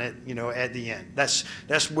it down at the end.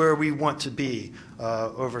 That's where we want to be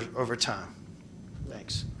over time.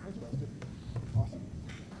 Thanks.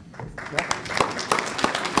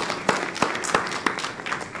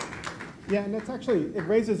 Yeah, and that's actually, it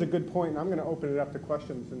raises a good point, and I'm going to open it up to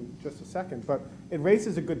questions in just a second, but it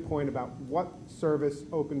raises a good point about what service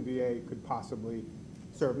OpenVA could possibly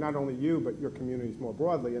serve, not only you, but your communities more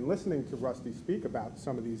broadly. And listening to Rusty speak about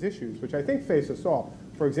some of these issues, which I think face us all.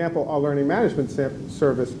 For example, our learning management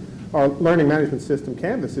service, our learning management system,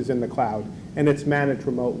 Canvas, is in the cloud, and it's managed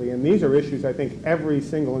remotely. And these are issues I think every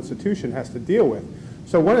single institution has to deal with.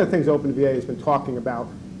 So one of the things OpenVA has been talking about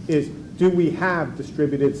is, do we have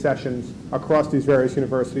distributed sessions across these various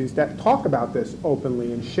universities that talk about this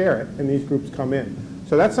openly and share it, and these groups come in?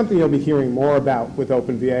 So that's something you'll be hearing more about with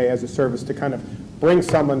OpenVA as a service, to kind of bring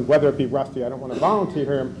someone, whether it be Rusty, I don't want to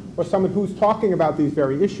volunteer him, or someone who's talking about these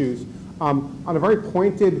very issues on a very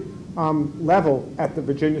pointed level at the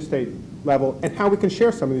Virginia State level, and how we can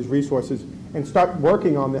share some of these resources and start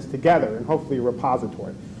working on this together, and hopefully a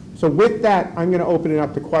repository. So with that, I'm going to open it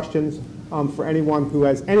up to questions. for anyone who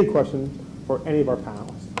has any question for any of our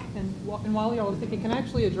panelists. And while y'all are thinking, can I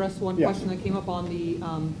actually address one Yes. question that came up on the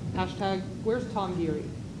hashtag? Where's Tom Geary?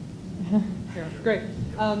 Here, great.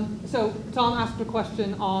 So Tom asked a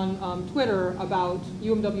question on Twitter about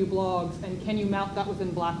UMW blogs, and can you mount that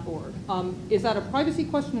within Blackboard? Is that a privacy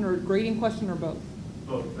question or a grading question or both?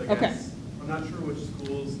 Both, I Okay. guess. I'm not sure which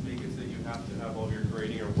schools make it that you have to have all of your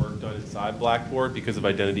grading or work done inside Blackboard because of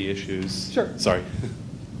identity issues. Sure. Sorry.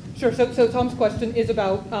 Sure. So Tom's question is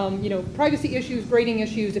about privacy issues, grading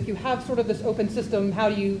issues. If you have sort of this open system, how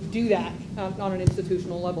do you do that on an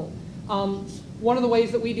institutional level? One of the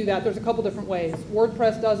ways that we do that, there's a couple different ways.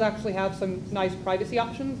 WordPress does actually have some nice privacy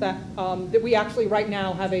options that we actually right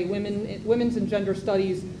now have a women's and gender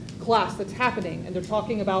studies class that's happening, and they're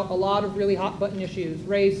talking about a lot of really hot button issues: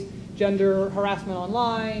 race, gender, harassment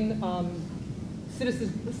online,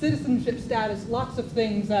 citizenship status, lots of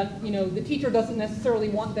things that the teacher doesn't necessarily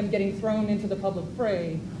want them getting thrown into the public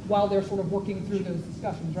fray while they're sort of working through those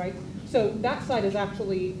discussions, right? So that site is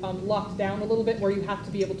actually locked down a little bit, where you have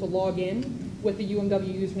to be able to log in with the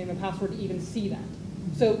UMW username and password to even see that.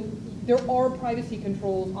 So there are privacy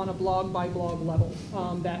controls on a blog by blog level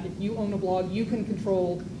that if you own a blog, you can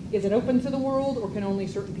control, is it open to the world or can only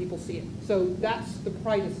certain people see it? So that's the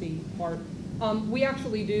privacy part. We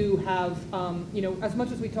actually do have, as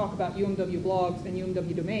much as we talk about UMW blogs and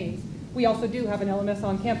UMW domains, we also do have an LMS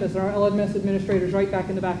on campus. Our LMS administrator is right back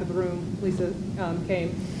in the back of the room. Lisa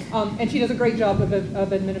came. And she does a great job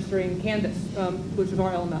of administering Canvas, which is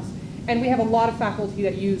our LMS. And we have a lot of faculty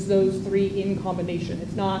that use those three in combination.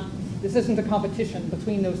 This isn't a competition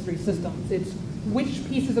between those three systems. It's which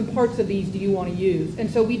pieces and parts of these do you want to use? And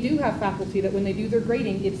so we do have faculty that when they do their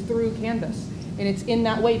grading, it's through Canvas. And it's in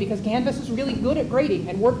that way because Canvas is really good at grading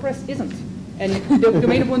and WordPress isn't. And the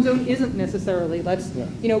domain of one's own isn't necessarily.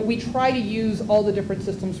 We try to use all the different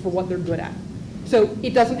systems for what they're good at. So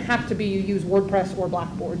it doesn't have to be you use WordPress or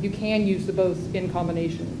Blackboard. You can use the both in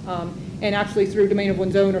combination. And actually through domain of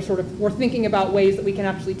one's own we're thinking about ways that we can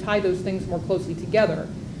actually tie those things more closely together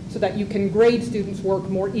so that you can grade students' work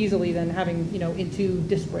more easily than having, in two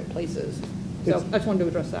disparate places. So I just wanted to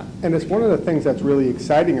address that. And it's one of the things that's really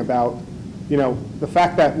exciting about, the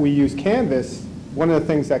fact that we use Canvas. One of the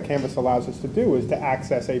things that Canvas allows us to do is to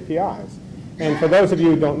access APIs. And for those of you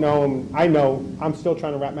who don't know, I know I'm still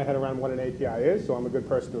trying to wrap my head around what an API is, so I'm a good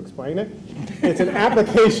person to explain it. It's an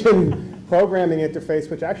application programming interface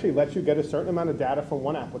which actually lets you get a certain amount of data from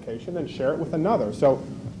one application and share it with another. So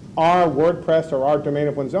our WordPress or our domain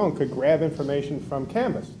of one's own could grab information from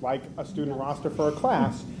Canvas, like a student roster for a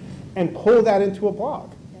class, and pull that into a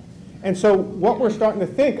blog. And so what we're starting to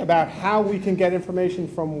think about how we can get information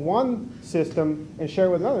from one system and share it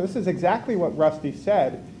with another, this is exactly what Rusty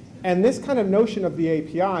said. And this kind of notion of the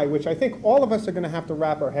API, which I think all of us are going to have to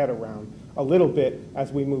wrap our head around a little bit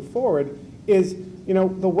as we move forward, is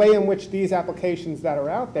the way in which these applications that are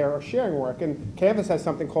out there are sharing work. And Canvas has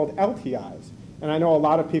something called LTIs. And I know a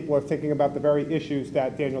lot of people are thinking about the very issues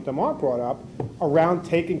that Daniel DeMont brought up around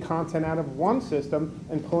taking content out of one system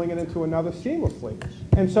and pulling it into another seamlessly.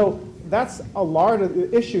 And so that's a large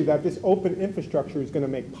issue that this open infrastructure is going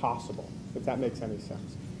to make possible, if that makes any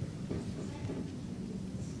sense.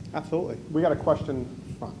 Absolutely. We got a question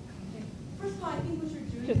front. First of all, I think what you're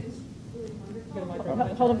doing is really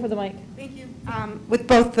wonderful. Hold on for the mic. Thank you. With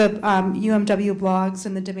both the UMW blogs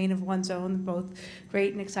and the domain of one's own, both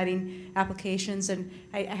great and exciting applications. And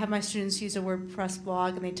I have my students use a WordPress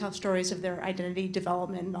blog, and they tell stories of their identity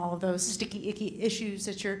development and all of those sticky, icky issues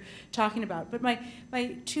that you're talking about. But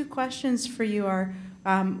my two questions for you are,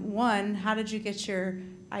 one, how did you get your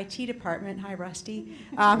IT department, hi Rusty,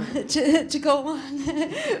 to go along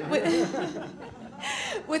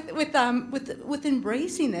with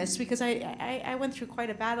embracing this, because I went through quite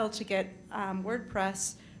a battle to get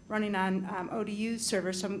WordPress running on ODU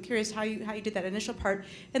servers. So I'm curious how you did that initial part,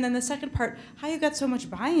 and then the second part, how you got so much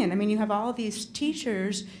buy-in. I mean, you have all of these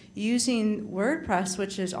teachers using WordPress,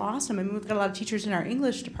 which is awesome. I mean, we've got a lot of teachers in our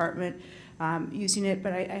English department using it,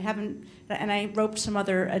 but I haven't, and I roped some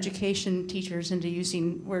other education teachers into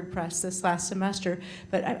using WordPress this last semester,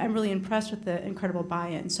 but I'm really impressed with the incredible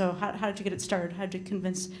buy-in. So how did you get it started? How did you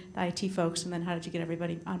convince the IT folks, and then how did you get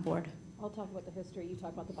everybody on board? I'll talk about the history, you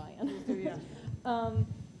talk about the buy-in.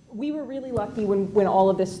 We were really lucky when all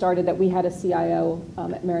of this started that we had a CIO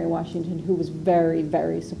at Mary Washington who was very,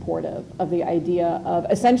 very supportive of the idea of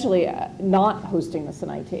essentially not hosting this in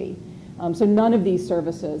IT. So none of these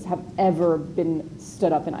services have ever been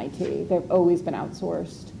stood up in IT. They've always been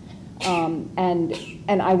outsourced.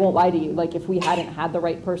 And I won't lie to you, like if we hadn't had the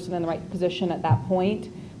right person in the right position at that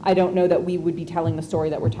point, I don't know that we would be telling the story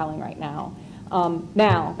that we're telling right now.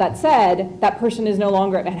 Now, that said, that person is no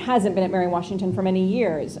longer, and hasn't been at Mary Washington for many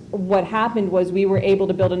years. What happened was we were able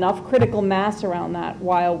to build enough critical mass around that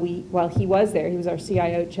while he was there. He was our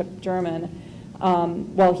CIO, Chip German.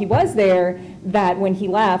 While he was there, that when he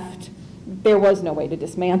left, there was no way to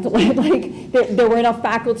dismantle it. Like there were enough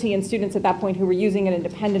faculty and students at that point who were using it and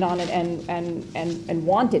depended on it and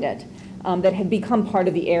wanted it, that had become part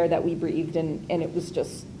of the air that we breathed, and it was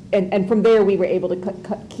just. And from there, we were able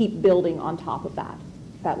to keep building on top of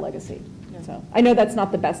that legacy. Yeah. So I know that's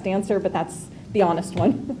not the best answer, but that's the honest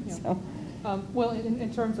one. Yeah. So. Well,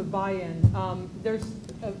 in terms of buy-in, there's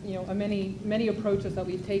many approaches that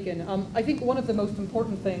we've taken. I think one of the most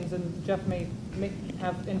important things, and Jeff may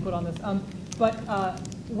have input on this, but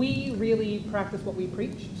we really practice what we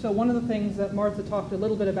preach. So one of the things that Martha talked a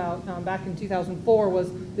little bit about back in 2004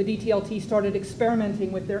 was the DTLT started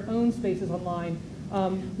experimenting with their own spaces online.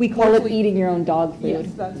 We call it eating your own dog food.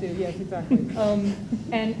 Yes, that too. Yes, exactly.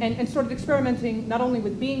 And started experimenting not only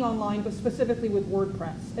with being online, but specifically with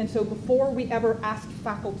WordPress. And so before we ever asked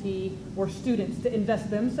faculty or students to invest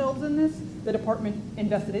themselves in this, the department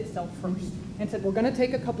invested itself first and said, we're going to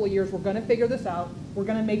take a couple of years, we're going to figure this out, we're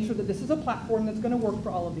going to make sure that this is a platform that's going to work for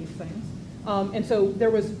all of these things. And so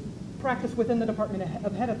there was practice within the department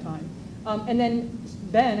ahead of time. And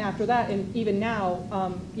then after that, and even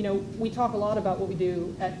now, we talk a lot about what we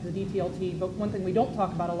do at the DTLT, but one thing we don't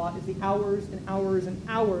talk about a lot is the hours and hours and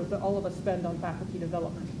hours that all of us spend on faculty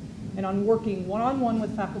development and on working one-on-one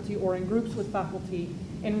with faculty or in groups with faculty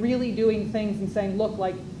and really doing things and saying, look,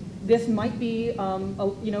 like this might be,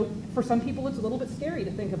 for some people it's a little bit scary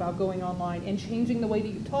to think about going online and changing the way that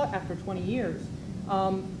you taught after 20 years.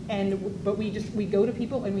 But we go to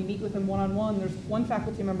people and we meet with them one-on-one. There's one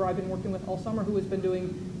faculty member I've been working with all summer who has been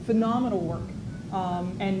doing phenomenal work.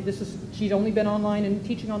 And she's only been online and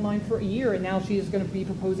teaching online for a year, and now she is going to be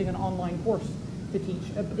proposing an online course to teach.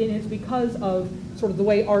 And it's because of sort of the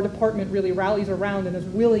way our department really rallies around and is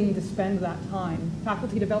willing to spend that time.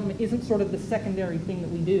 Faculty development isn't sort of the secondary thing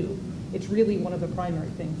that we do. It's really one of the primary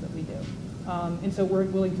things that we do. And so we're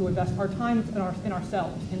willing to invest our time and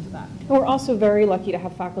ourselves into that. And we're also very lucky to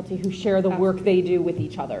have faculty who share the work they do with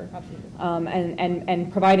each other. Absolutely.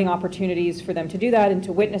 And providing opportunities for them to do that and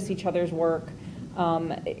to witness each other's work.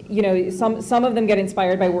 Some of them get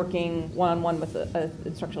inspired by working one-on-one with an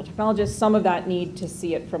instructional technologist. Some of that need to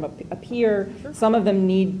see it from a peer. Sure. Some of them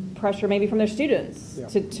need pressure maybe from their students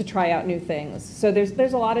to try out new things. So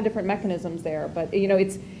there's a lot of different mechanisms there, but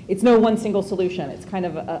it's no one single solution. It's kind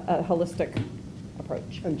of a holistic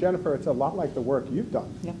approach. And Jennifer, it's a lot like the work you've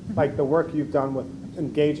done. Yeah. Like the work you've done with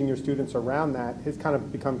engaging your students around that has kind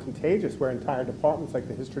of become contagious, where entire departments like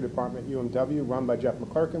the history department at UMW, run by Jeff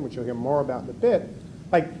McClurkin, which you'll hear more about in a bit,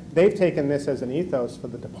 like they've taken this as an ethos for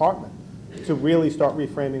the department to really start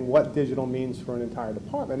reframing what digital means for an entire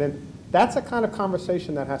department. And that's a kind of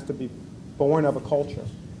conversation that has to be born of a culture.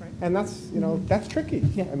 Right. And that's, that's tricky.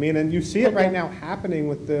 Yeah. I mean, and you see it right now happening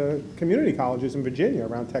with the community colleges in Virginia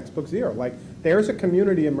around Textbook Zero. Like, there's a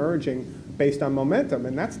community emerging based on momentum,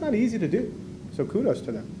 and that's not easy to do. So kudos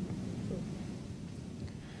to them.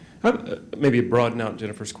 Maybe broaden out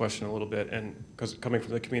Jennifer's question a little bit, and because coming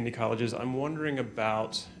from the community colleges, I'm wondering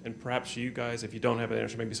about, and perhaps you guys, if you don't have an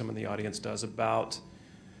answer, maybe someone in the audience does, about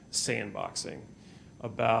sandboxing,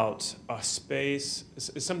 about a space.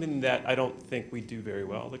 It's something that I don't think we do very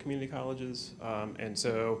well at the community colleges, and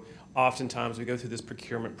so oftentimes we go through this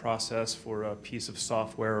procurement process for a piece of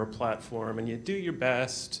software or platform, and you do your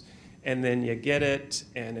best, and then you get it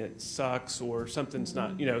and it sucks, or something's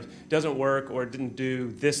not, doesn't work, or it didn't do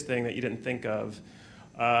this thing that you didn't think of.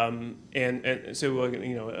 And so,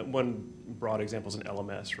 one broad example is an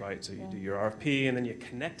LMS, right? So you do your RFP and then you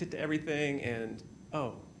connect it to everything, and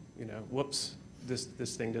whoops, this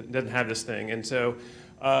thing doesn't have this thing. And so,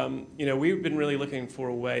 we've been really looking for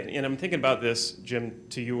a way, and I'm thinking about this, Jim,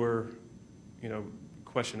 to your,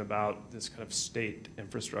 question about this kind of state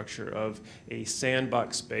infrastructure of a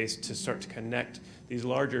sandbox space to start to connect these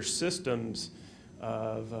larger systems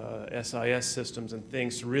of SIS systems and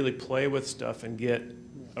things to really play with stuff and get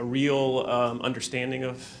a real understanding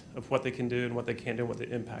of what they can do and what they can't do and what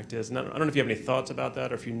the impact is. And I don't know if you have any thoughts about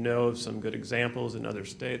that, or if you know of some good examples in other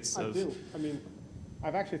states. I do. I mean,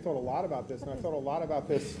 I've actually thought a lot about this, and I thought a lot about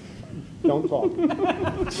this. Don't talk.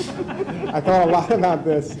 I thought a lot about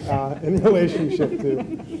this in relationship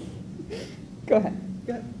to. Go ahead.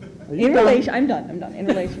 I'm done. In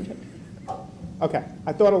relationship. Okay.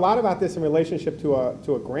 I thought a lot about this in relationship to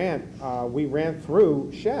a grant we ran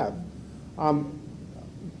through Chev.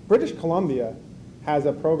 British Columbia has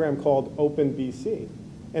a program called OpenBC,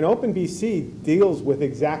 and OpenBC deals with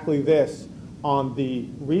exactly this on the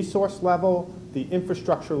resource level, the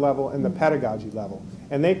infrastructure level and the pedagogy level.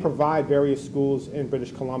 And they provide various schools in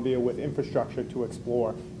British Columbia with infrastructure to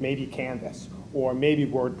explore, maybe Canvas or maybe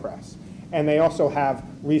WordPress. And they also have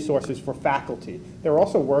resources for faculty. They're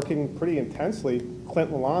also working pretty intensely. Clint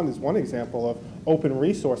Lalonde is one example of open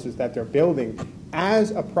resources that they're building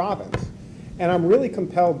as a province. And I'm really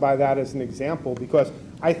compelled by that as an example because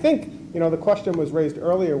I think, the question was raised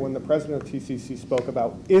earlier when the president of TCC spoke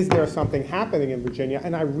about, is there something happening in Virginia?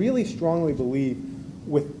 And I really strongly believe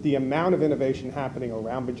with the amount of innovation happening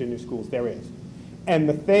around Virginia schools, there is. And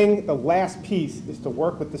the last piece is to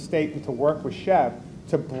work with the state and to work with Chev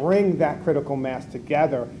to bring that critical mass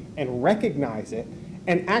together and recognize it,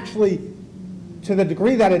 and actually, to the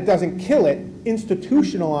degree that it doesn't kill it,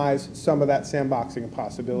 institutionalize some of that sandboxing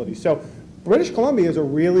possibility. So British Columbia is a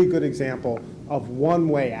really good example of one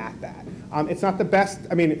way at that. It's not the best,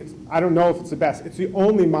 I don't know if it's the best. It's the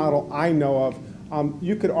only model I know of.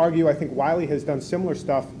 You could argue, I think Wiley has done similar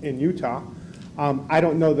stuff in Utah. I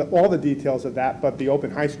don't know all the details of that, but the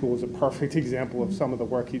Open High School is a perfect example of some of the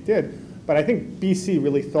work he did. But I think BC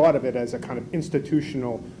really thought of it as a kind of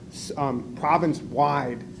institutional,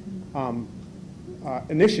 province-wide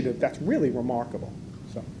initiative that's really remarkable.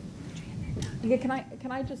 So. Yeah, can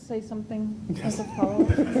I just say something as a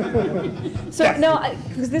follow-up? So no,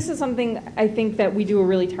 because this is something I think that we do a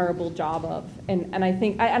really terrible job of, and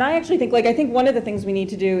I actually think I think one of the things we need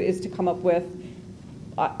to do is to come up with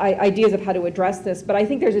ideas of how to address this, but I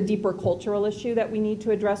think there's a deeper cultural issue that we need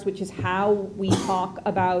to address, which is how we talk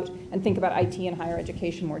about and think about IT and higher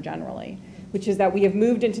education more generally, which is that we have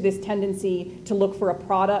moved into this tendency to look for a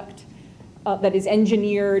product that is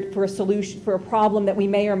engineered for a solution, for a problem that we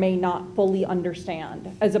may or may not fully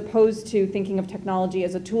understand, as opposed to thinking of technology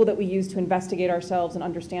as a tool that we use to investigate ourselves and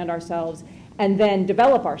understand ourselves and then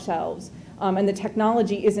develop ourselves. And the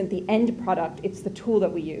technology isn't the end product, it's the tool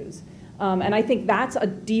that we use. And I think that's a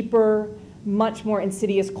deeper, much more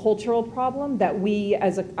insidious cultural problem that we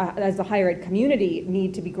as a higher ed community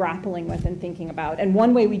need to be grappling with and thinking about. And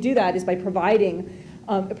one way we do that is by providing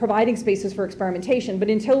spaces for experimentation. But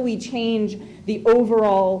until we change the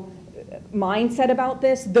overall mindset about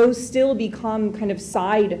this, those still become kind of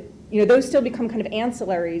those still become kind of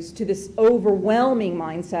ancillaries to this overwhelming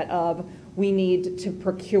mindset of we need to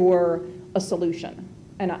procure a solution.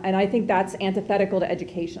 And I think that's antithetical to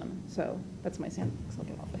education. So that's my sandbox. I'll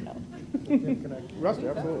get off a note. Can I? Rusty,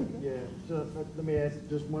 absolutely. Yeah, so let me add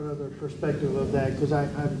just one other perspective of that, because I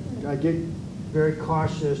get very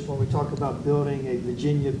cautious when we talk about building a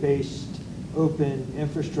Virginia-based open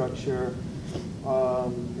infrastructure,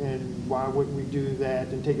 and why wouldn't we do that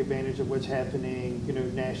and take advantage of what's happening,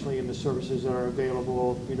 nationally and the services that are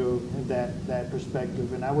available, in that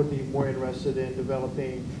perspective. And I would be more interested in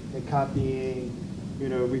developing and copying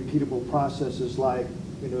repeatable processes like,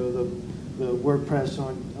 the WordPress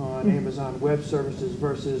on Amazon Web Services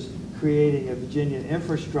versus creating a Virginia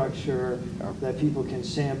infrastructure that people can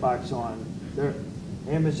sandbox on.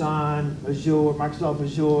 Amazon, Azure, Microsoft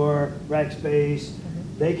Azure, Rackspace,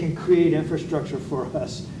 they can create infrastructure for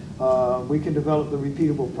us. We can develop the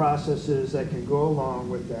repeatable processes that can go along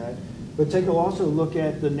with that. But take a also look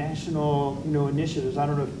at the national, initiatives. I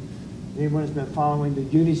don't know if anyone has been following the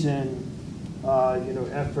Unizen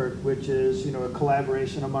effort, which is, a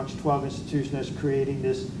collaboration amongst 12 institutions that's creating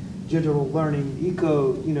this digital learning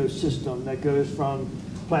system that goes from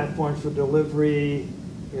platforms for delivery,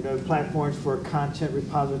 platforms for content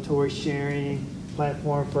repository sharing,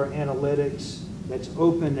 platform for analytics that's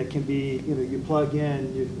open, that can be, you plug in,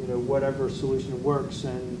 whatever solution works,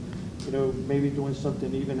 and, maybe doing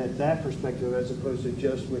something even at that perspective as opposed to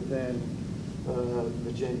just within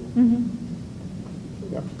Virginia.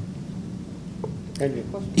 Mm-hmm. Yeah.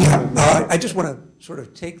 Yeah, I just want to sort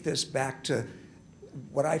of take this back to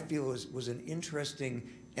what I feel was an interesting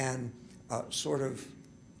and sort of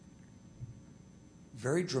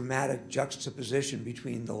very dramatic juxtaposition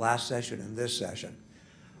between the last session and this session.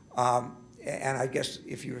 And I guess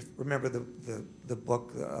if you remember the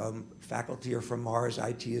book, Faculty Are From Mars,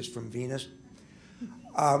 IT is from Venus.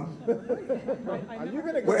 Are you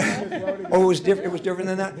going to go down this road again? Oh, it was different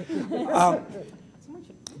than that?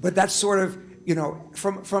 But that's sort of,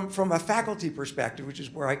 from a faculty perspective, which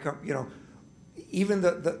is where I come, even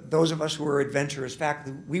those of us who are adventurous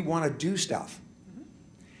faculty, we want to do stuff.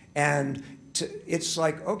 And it's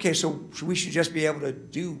like, okay, so we should just be able to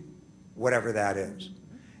do whatever that is.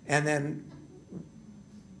 And then,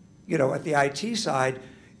 at the IT side,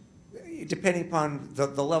 depending upon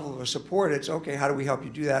the level of support, it's okay, how do we help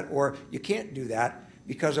you do that? Or you can't do that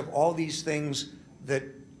because of all these things that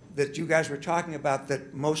you guys were talking about,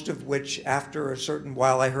 that most of which, after a certain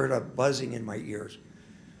while, I heard a buzzing in my ears.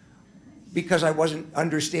 because I wasn't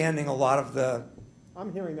understanding a lot of the.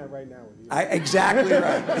 I'm hearing that right now with you. Exactly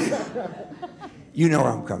right. You know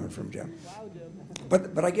where I'm coming from, Jim.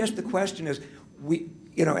 But I guess the question is,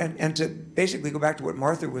 and to basically go back to what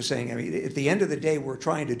Martha was saying, I mean, at the end of the day, we're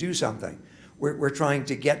trying to do something. We're trying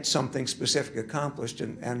to get something specific accomplished,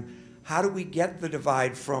 and how do we get the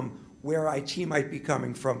divide from where IT might be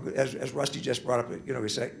coming from, as Rusty just brought up, we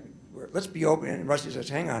say, let's be open, and Rusty says,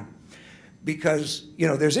 hang on. Because,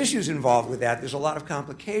 there's issues involved with that. There's a lot of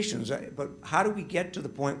complications. But how do we get to the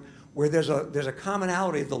point where there's a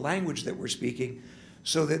commonality of the language that we're speaking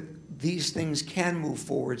so that these things can move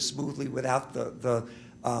forward smoothly without the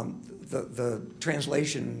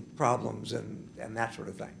translation problems and that sort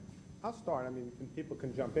of thing? I'll start. I mean, people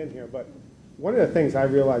can jump in here. But one of the things I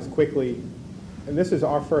realized quickly, and this is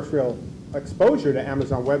our first real exposure to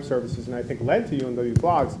Amazon Web Services, and I think led to UMW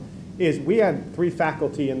Blogs, is we had 3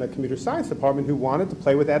 faculty in the computer science department who wanted to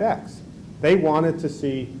play with edX. They wanted to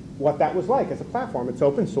see what that was like as a platform. It's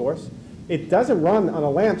open source. It doesn't run on a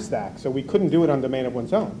LAMP stack, so we couldn't do it on domain of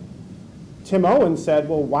one's own. Tim Owen said,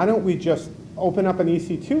 well, why don't we just open up an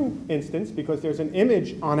EC2 instance, because there's an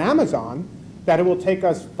image on Amazon that it will take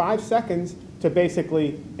us 5 seconds to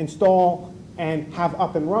basically install and have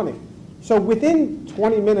up and running. So within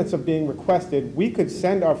 20 minutes of being requested, we could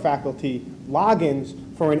send our faculty logins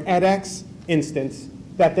for an edX instance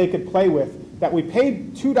that they could play with, that we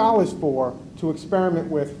paid $2 for to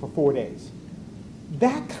experiment with for 4 days.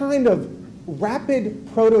 That kind of rapid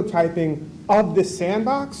prototyping of this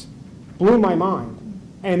sandbox blew my mind.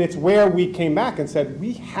 And it's where we came back and said,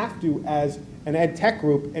 we have to, as an ed tech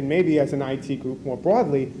group, and maybe as an IT group more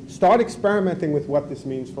broadly, start experimenting with what this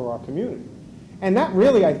means for our community. And that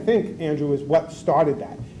really, I think, Andrew, is what started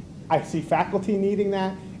that. I see faculty needing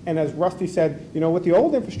that. And as Rusty said, with the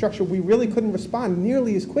old infrastructure, we really couldn't respond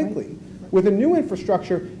nearly as quickly. Right. With a new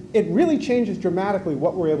infrastructure, it really changes dramatically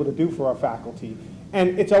what we're able to do for our faculty.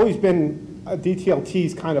 And it's always been a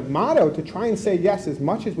DTLT's kind of motto to try and say yes as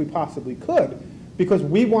much as we possibly could, because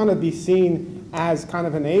we want to be seen as kind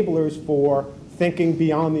of enablers for thinking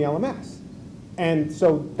beyond the LMS. And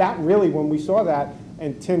so that really, when we saw that,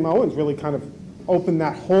 and Tim Owens really kind of opened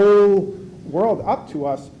that whole world up to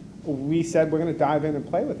us, we said we're going to dive in and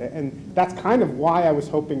play with it. And that's kind of why I was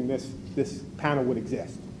hoping this panel would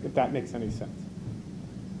exist, if that makes any sense.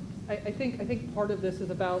 I think part of this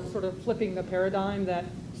is about sort of flipping the paradigm that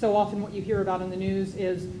so often what you hear about in the news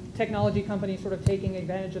is technology companies sort of taking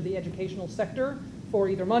advantage of the educational sector for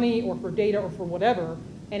either money or for data or for whatever.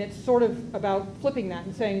 And it's sort of about flipping that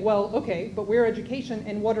and saying, well, okay, but we're education,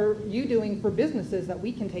 and what are you doing for businesses that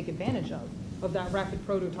we can take advantage of that rapid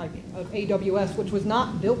prototyping, of AWS, which was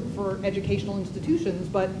not built for educational institutions,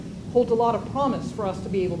 but holds a lot of promise for us to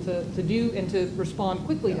be able to do and to respond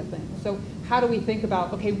quickly to things. So how do we think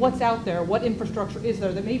about, okay, what's out there? What infrastructure is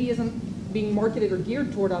there that maybe isn't being marketed or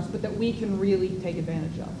geared toward us, but that we can really take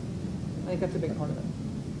advantage of? I think that's a big part of it.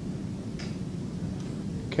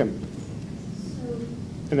 Kim.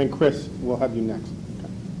 And then Chris, we'll have you next.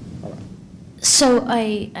 Okay. All right. So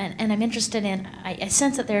I'm interested in, I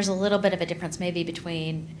sense that there's a little bit of a difference maybe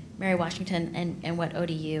between Mary Washington and what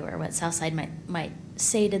ODU or what Southside might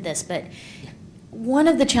say to this, but one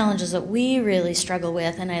of the challenges that we really struggle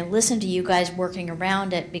with, and I listen to you guys working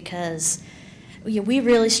around it, because we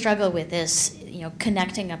really struggle with this,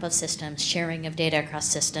 connecting up of systems, sharing of data across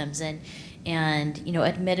systems, and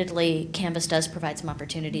admittedly, Canvas does provide some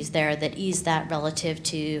opportunities there that ease that relative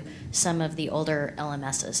to some of the older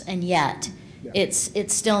LMSs, and yet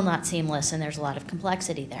it's still not seamless, and there's a lot of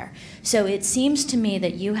complexity there. So it seems to me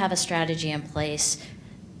that you have a strategy in place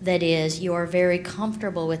that is, you're very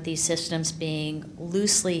comfortable with these systems being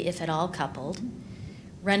loosely, if at all, coupled,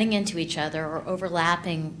 running into each other or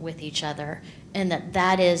overlapping with each other, and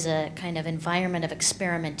that is a kind of environment of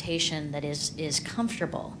experimentation that is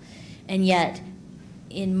comfortable. And yet,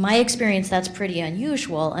 in my experience, that's pretty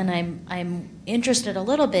unusual, and I'm interested a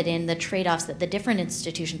little bit in the trade-offs that the different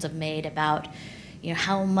institutions have made about,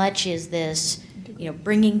 how much is this,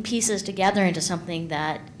 bringing pieces together into something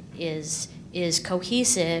that is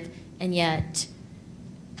cohesive and yet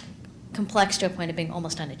complex to a point of being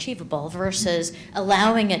almost unachievable, versus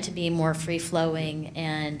allowing it to be more free-flowing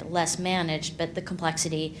and less managed, but the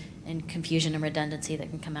complexity and confusion and redundancy that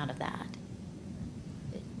can come out of that.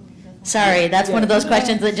 Sorry, that's one of those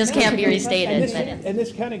questions that just can't be restated. And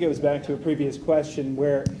this kind of goes back to a previous question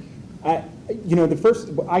where, I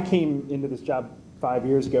came into this job 5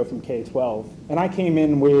 years ago from K-12, and I came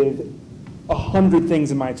in with 100 things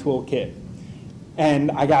in my toolkit, and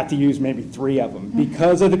I got to use maybe 3 of them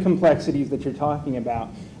because of the complexities that you're talking about.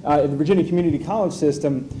 In the Virginia Community College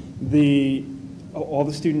system, the all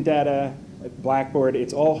the student data, Blackboard,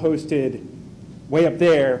 it's all hosted way up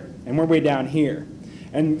there, and we're way down here.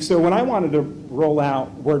 And so when I wanted to roll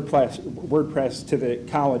out WordPress to the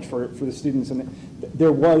college for the students, and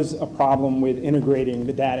there was a problem with integrating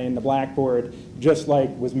the data into Blackboard, just like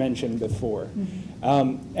was mentioned before.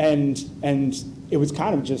 And it was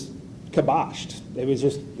kind of just kiboshed. It was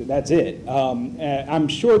just, that's it. I'm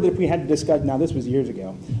sure that if we had to discuss, now this was years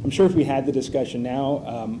ago, I'm sure if we had the discussion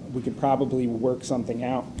now, we could probably work something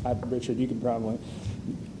out. Richard, you could probably.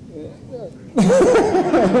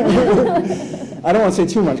 I don't want to say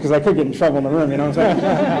too much because I could get in trouble in the room, you know what I'm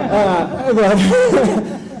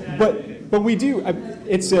saying? But we do.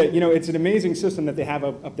 It's an amazing system that they have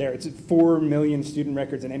up there. It's 4 million student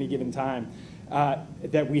records at any given time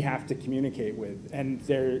that we have to communicate with, and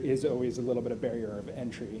there is always a little bit of barrier of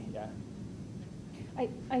entry. Yeah.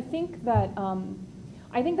 I think that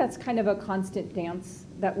I think that's kind of a constant dance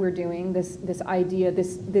that we're doing, this idea,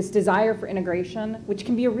 this desire for integration, which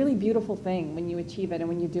can be a really beautiful thing when you achieve it and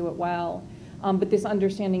when you do it well. But this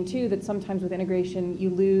understanding too that sometimes with integration you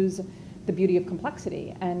lose the beauty of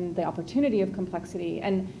complexity and the opportunity of complexity.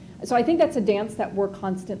 And so I think that's a dance that we're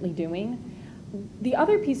constantly doing. The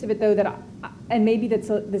other piece of it though and maybe this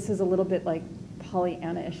is a little bit like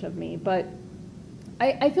Pollyanna-ish of me, but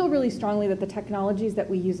I feel really strongly that the technologies that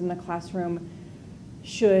we use in the classroom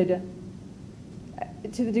should,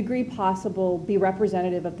 to the degree possible, be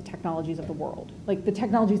representative of the technologies of the world, like the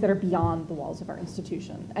technologies that are beyond the walls of our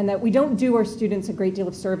institution, and that we don't do our students a great deal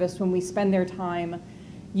of service when we spend their time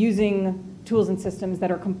using tools and systems that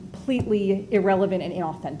are completely irrelevant and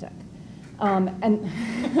inauthentic. And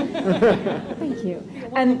thank you.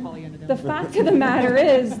 And the fact of the matter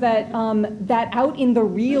is that that out in the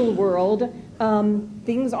real world,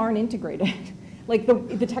 things aren't integrated. Like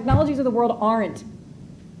the technologies of the world aren't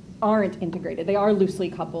integrated. They are loosely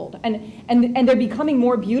coupled, and they're becoming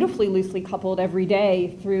more beautifully loosely coupled every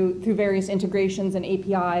day through various integrations and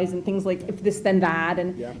APIs and things like if this then that,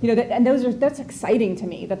 and that's exciting to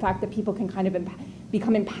me. The fact that people can kind of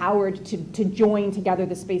become empowered to join together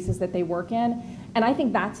the spaces that they work in, and I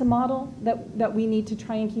think that's a model that we need to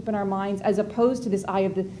try and keep in our minds, as opposed to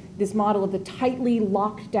this model of the tightly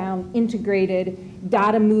locked down, integrated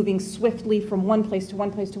data moving swiftly from one place to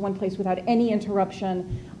one place to one place without any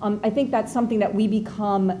interruption. I think that's something that we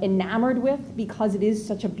become enamored with because it is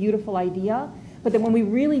such a beautiful idea. But then when we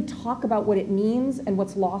really talk about what it means and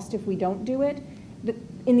what's lost if we don't do it,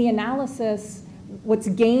 in the analysis, what's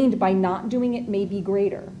gained by not doing it may be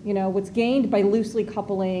greater. What's gained by loosely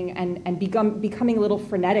coupling and becoming a little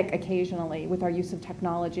frenetic occasionally with our use of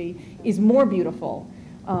technology is more beautiful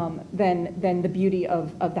than the beauty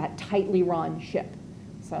of that tightly run ship.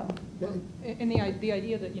 So. And the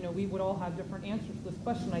idea that we would all have different answers to this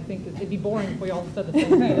question, I think it'd be boring if we all said the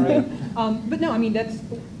same thing, right? But no, I mean that's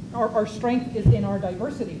our strength is in our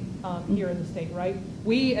diversity here in the state, right?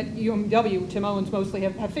 We at UMW, Tim Owens mostly,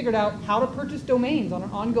 have figured out how to purchase domains on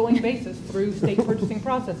an ongoing basis through state purchasing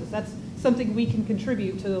processes. That's something we can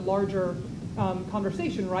contribute to the larger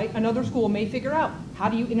conversation, right? Another school may figure out, how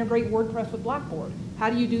do you integrate WordPress with Blackboard? How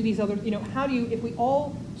do you do these other, how do you, if we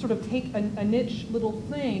all sort of take a niche little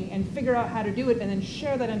thing and figure out how to do it and then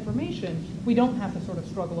share that information, we don't have to sort of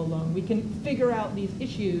struggle alone. We can figure out these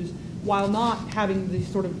issues while not having these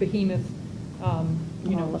sort of behemoth,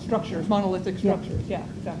 structures, monolithic structures. Yeah,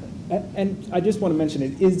 exactly. And I just want to mention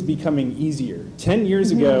it is becoming easier. 10 years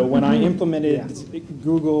ago, when I implemented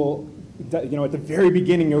Google, at the very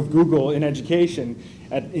beginning of Google in education,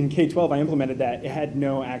 in K-12, I implemented that. It had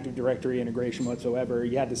no Active Directory integration whatsoever.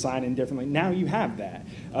 You had to sign in differently. Now you have that.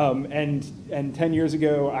 And 10 years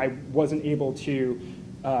ago, I wasn't able to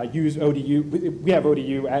use ODU. We have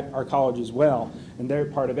ODU at our college as well, and they're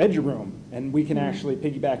part of Eduroam, and we can actually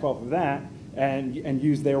piggyback off of that and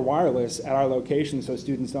use their wireless at our location so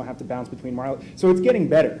students don't have to bounce between wireless. So it's getting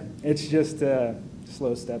better. It's just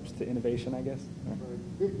slow steps to innovation, I guess.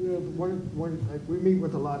 We meet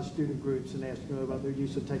with a lot of student groups and ask them about their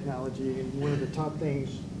use of technology, and one of the top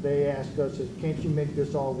things they ask us is, can't you make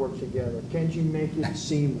this all work together? Can't you make it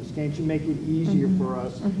seamless? Can't you make it easier for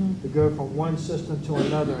us to go from one system to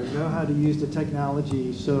another and know how to use the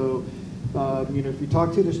technology? So, if you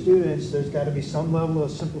talk to the students, there's got to be some level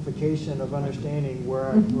of simplification of understanding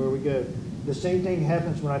where we go. The same thing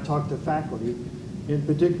happens when I talk to faculty. In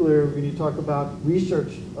particular, when you talk about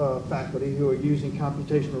research faculty who are using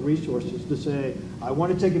computational resources to say, I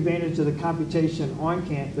want to take advantage of the computation on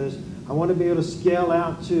campus. I want to be able to scale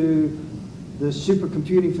out to the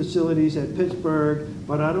supercomputing facilities at Pittsburgh,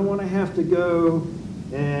 but I don't want to have to go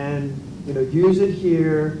and use it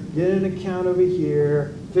here, get an account over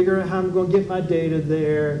here, figure out how I'm going to get my data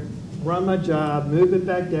there. run my job, move it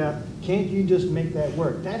back down. Can't you just make that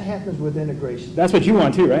work? That happens with integration. That's what you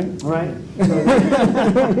want too, right? Right? So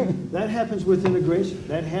that happens with integration.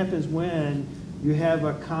 That happens when you have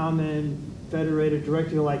a common federated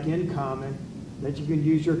directory like InCommon, that you can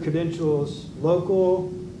use your credentials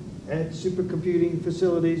local, at supercomputing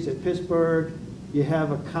facilities at Pittsburgh. You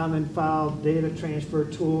have a common file data transfer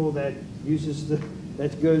tool that uses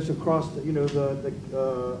that goes across the,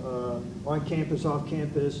 on campus, off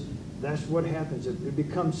campus. That's what happens. It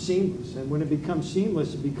becomes seamless, and when it becomes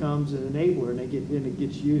seamless, it becomes an enabler, and it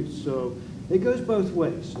gets used. So it goes both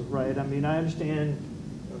ways, right? I mean, I understand,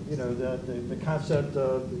 the concept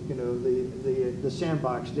of, the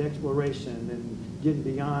sandbox, the exploration, and getting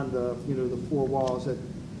beyond the, the four walls that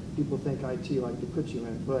people think IT like to put you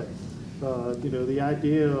in. But the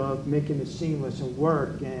idea of making it seamless and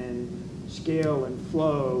work and scale and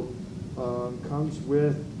flow comes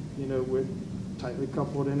with, with tightly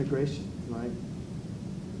coupled integration, right?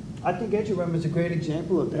 I think EduRoam is a great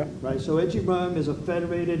example of that, right? So EduRoam is a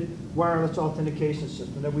federated wireless authentication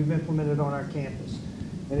system that we've implemented on our campus.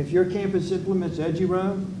 And if your campus implements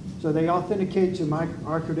EduRoam, so they authenticate to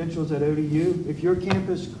our credentials at ODU. If your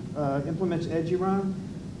campus implements EduRoam,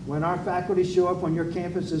 when our faculty show up on your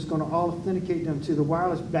campus, it's going to authenticate them to the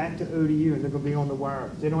wireless back to ODU, and they're going to be on the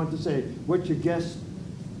wireless. They don't have to say, what's your guest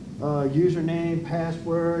username,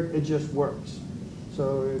 password? It just works.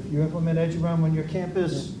 So if you implement EduRoam on your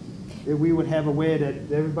campus, we would have a way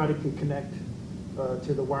that everybody could connect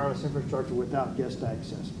to the wireless infrastructure without guest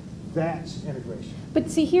access. That's integration. But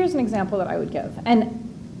see, here's an example that I would give. And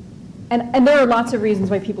there are lots of reasons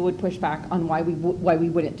why people would push back on why we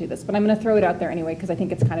wouldn't do this, but I'm going to throw it out there anyway because I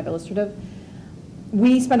think it's kind of illustrative.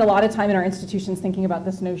 We spend a lot of time in our institutions thinking about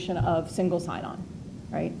this notion of single sign-on,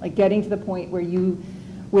 right? Like getting to the point where you,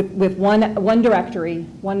 with one directory,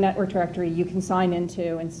 one network directory, you can sign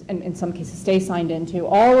into, and in some cases stay signed into,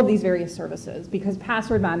 all of these various services, because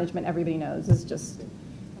password management, everybody knows, is just,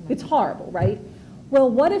 it's horrible, right? Well,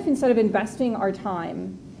 what if instead of investing our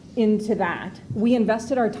time into that, we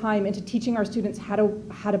invested our time into teaching our students how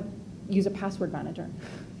to use a password manager,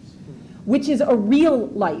 which is a real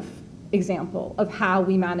life example of how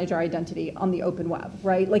we manage our identity on the open web,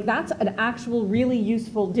 right? Like that's an actual really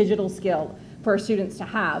useful digital skill for our students to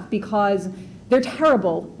have, because they're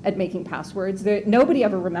terrible at making passwords. Nobody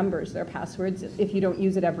ever remembers their passwords if you don't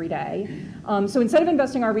use it every day. So instead of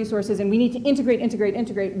investing our resources, and we need to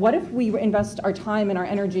integrate, what if we invest our time and our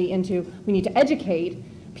energy into, we need to educate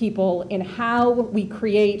people in how we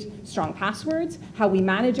create strong passwords, how we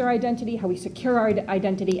manage our identity, how we secure our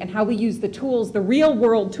identity, and how we use the tools, the real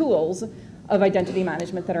world tools of identity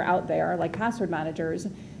management that are out there, like password managers,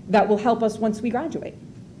 that will help us once we graduate.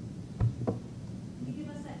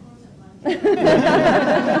 We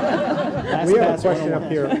have a question up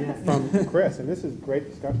here from Chris, and this is great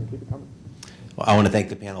discussion. Keep it coming. Well, I want to thank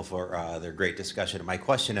the panel for their great discussion. My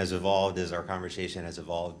question has evolved as our conversation has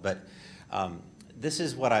evolved, but this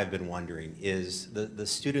is what I've been wondering, is the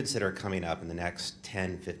students that are coming up in the next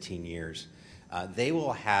 10, 15 years, they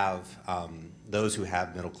will have, those who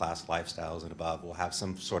have middle-class lifestyles and above will have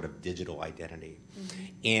some sort of digital identity. Mm-hmm.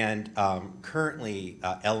 And currently,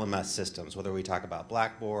 LMS systems, whether we talk about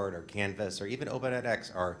Blackboard or Canvas or even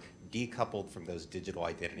OpenEdX, are decoupled from those digital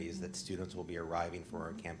identities that students will be arriving for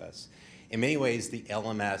on campus. In many ways, the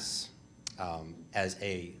LMS as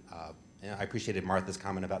a, I appreciated Martha's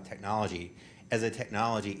comment about technology, as a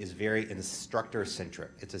technology is very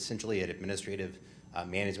instructor-centric. It's essentially an administrative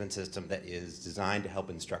management system that is designed to help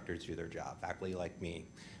instructors do their job, faculty like me,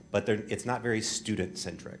 but it's not very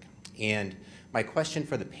student-centric. And my question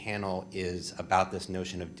for the panel is about this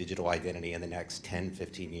notion of digital identity in the next 10,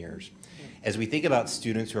 15 years. As we think about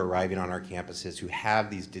students who are arriving on our campuses who have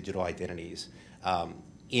these digital identities,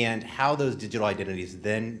 and how those digital identities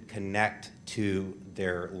then connect to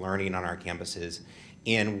their learning on our campuses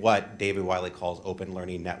in what David Wiley calls open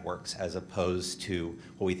learning networks, as opposed to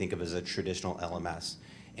what we think of as a traditional LMS.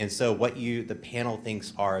 And so what the panel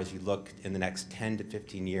thinks are, as you look in the next 10 to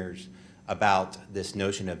 15 years, about this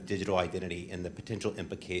notion of digital identity and the potential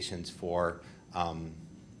implications for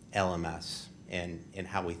LMS and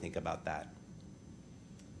how we think about that.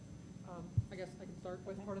 I guess I can start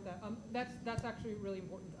with part of that. That's actually really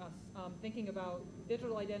important to us. Thinking about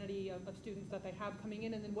digital identity of students that they have coming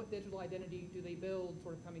in, and then what digital identity do they build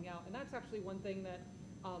sort of coming out. And that's actually one thing that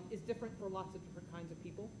is different for lots of different kinds of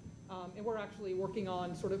people. And we're actually working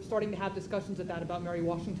on sort of starting to have discussions at that about Mary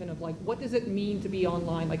Washington of like, what does it mean to be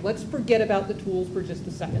online? Like, let's forget about the tools for just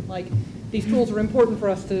a second. Like, these tools are important for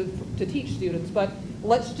us to teach students, but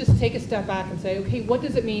let's just take a step back and say, okay, what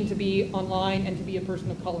does it mean to be online and to be a person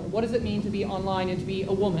of color? What does it mean to be online and to be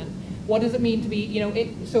a woman? What does it mean to be,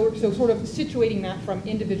 so sort of situating that from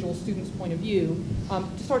individual students' point of view,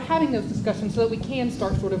 to start having those discussions so that we can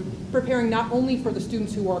start sort of preparing not only for the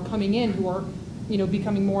students who are coming in, who are,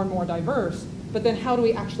 becoming more and more diverse, but then how do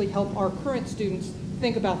we actually help our current students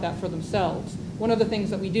think about that for themselves? One of the things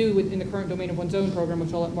that we do in the current Domain of One's Own program,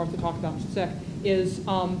 which I'll let Martha talk about in just a sec, is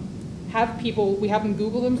we have them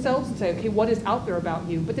Google themselves and say, okay, what is out there about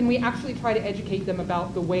you? But then we actually try to educate them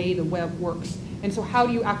about the way the web works. And so how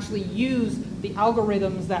do you actually use the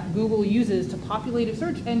algorithms that Google uses to populate a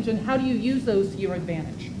search engine? How do you use those to your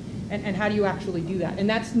advantage? And how do you actually do that? And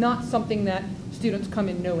that's not something that students come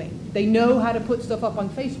in knowing. They know how to put stuff up on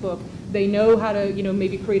Facebook. They know how to,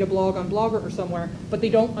 maybe create a blog on Blogger or somewhere, but they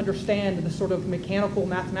don't understand the sort of mechanical,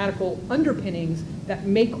 mathematical underpinnings that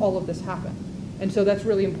make all of this happen. And so that's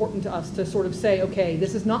really important to us to sort of say, okay,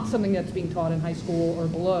 this is not something that's being taught in high school or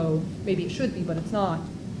below. Maybe it should be, but it's not.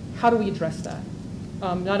 How do we address that?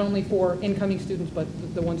 Not only for incoming students, but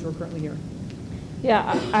the ones who are currently here.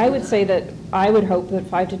 Yeah, I would say that I would hope that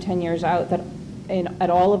 5 to 10 years out that at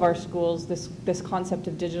all of our schools, this concept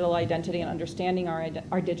of digital identity and understanding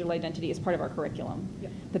our digital identity is part of our curriculum. Yeah.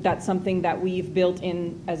 That's something that we've built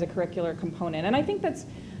in as a curricular component. And I think that's,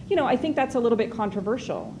 I think that's a little bit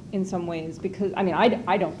controversial in some ways because,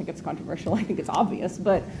 I don't think it's controversial. I think it's obvious,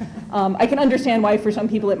 but I can understand why for some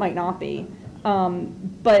people it might not be.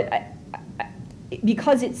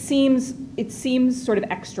 Because it seems sort of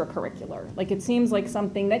extracurricular. Like it seems like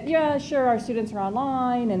something that, yeah, sure, our students are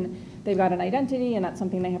online and they've got an identity and that's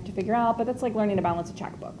something they have to figure out, but that's like learning to balance a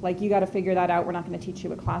checkbook. Like you got to figure that out. We're not going to teach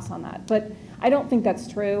you a class on that. But I don't think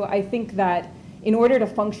that's true. I think that in order to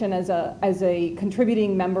function as a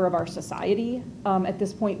contributing member of our society, at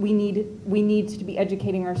this point, we need to be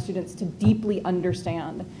educating our students to deeply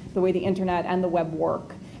understand the way the internet and the web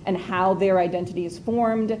work and how their identity is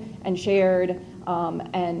formed and shared,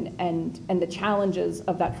 and the challenges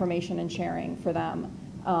of that formation and sharing for them.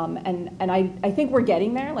 And I think we're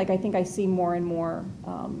getting there. Like I think I see more and more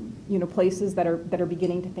places that are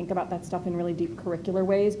beginning to think about that stuff in really deep curricular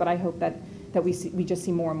ways. But I hope that we just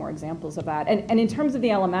see more and more examples of that. And in terms of the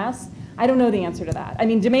LMS, I don't know the answer to that. I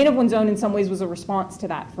mean, Domain of One's Own in some ways was a response to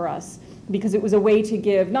that for us because it was a way to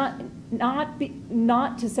give not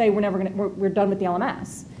to say we're done with the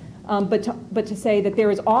LMS. But to say that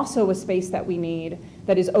there is also a space that we need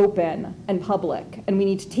that is open and public, and we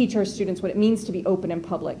need to teach our students what it means to be open and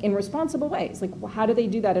public in responsible ways. Like, how do they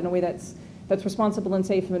do that in a way that's responsible and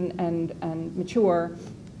safe and mature,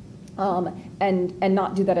 and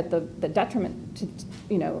not do that at the detriment to,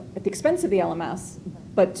 at the expense of the LMS,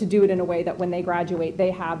 but to do it in a way that when they graduate,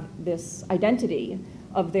 they have this identity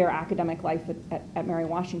of their academic life at Mary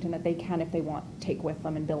Washington that they can, if they want, take with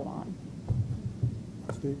them and build on.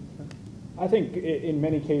 I think in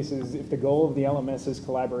many cases, if the goal of the LMS is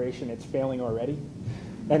collaboration, it's failing already.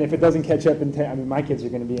 And if it doesn't catch up in 10, my kids are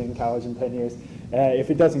going to be in college in 10 years. If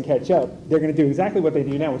it doesn't catch up, they're going to do exactly what they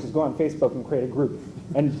do now, which is go on Facebook and create a group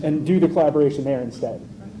and do the collaboration there instead.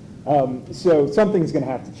 So something's going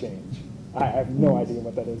to have to change. I have no idea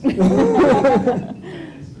what that is.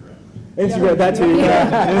 Instagram, that too,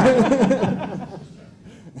 yeah.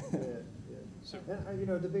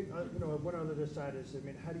 The big, one other side is,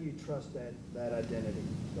 how do you trust that identity,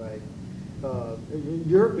 right?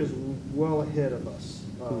 Europe is well ahead of us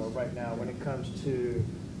right now when it comes to,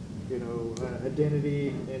 identity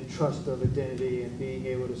and trust of identity and being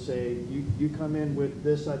able to say, you come in with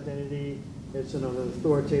this identity, it's an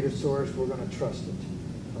authoritative source, we're going to trust it.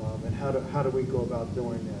 And how do we go about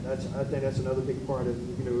doing that? I think that's another big part of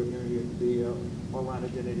the online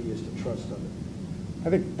identity is the trust of it. I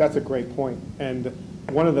think that's a great point. And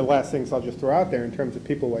one of the last things I'll just throw out there in terms of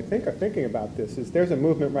people who I think are thinking about this is there's a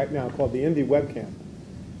movement right now called the Indie Web Camp.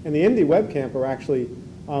 And the Indie Web Camp are actually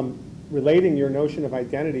relating your notion of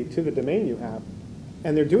identity to the domain you have.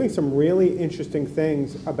 And they're doing some really interesting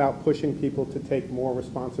things about pushing people to take more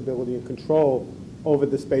responsibility and control over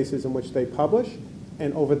the spaces in which they publish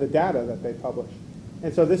and over the data that they publish.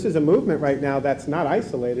 And so this is a movement right now that's not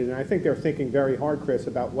isolated, and I think they're thinking very hard, Chris,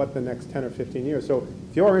 about what the next 10 or 15 years. So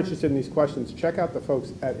if you're interested in these questions, check out the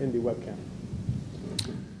folks at Indie Web Camp.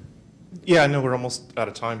 Yeah, I know we're almost out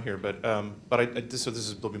of time here, but so this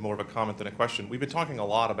is, will be more of a comment than a question. We've been talking a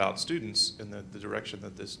lot about students in the direction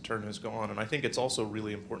that this turn has gone, and I think it's also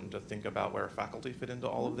really important to think about where faculty fit into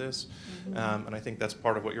all of this. And I think that's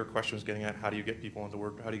part of what your question was getting at. How do you get people into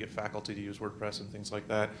how do you get faculty to use WordPress and things like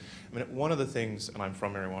that? I mean, one of the things, and I'm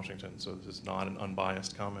from Mary Washington, so this is not an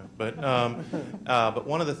unbiased comment, but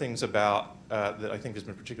one of the things about that I think has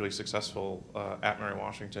been particularly successful at Mary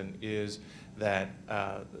Washington is that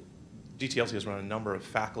DTLT has run a number of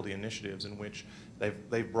faculty initiatives in which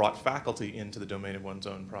they've brought faculty into the Domain of One's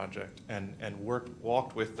Own project and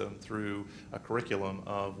walked with them through a curriculum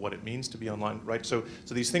of what it means to be online, right? So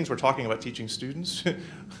these things we're talking about teaching students,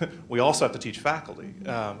 we also have to teach faculty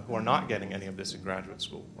who are not getting any of this in graduate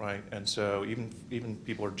school, right? And so even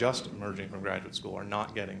people who are just emerging from graduate school are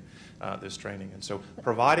not getting this training. And so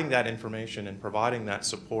providing that information and providing that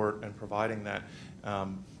support and providing that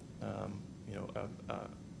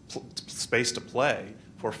space to play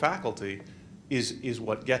for faculty is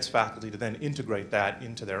what gets faculty to then integrate that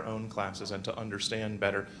into their own classes and to understand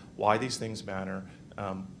better why these things matter,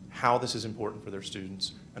 how this is important for their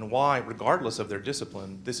students, and why, regardless of their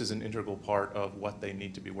discipline, this is an integral part of what they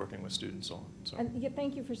need to be working with students on. So. And yeah,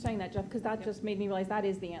 thank you for saying that, Jeff, because that just made me realize that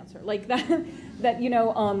is the answer. Like that,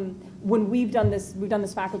 when we've done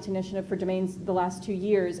this faculty initiative for domains the last 2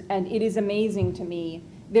 years, and it is amazing to me.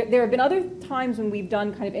 There have been other times when we've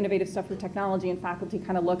done kind of innovative stuff with technology and faculty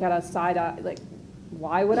kind of look at us side eye, like,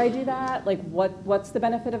 why would I do that? Like, what's the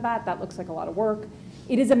benefit of that? That looks like a lot of work.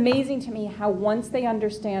 It is amazing to me how once they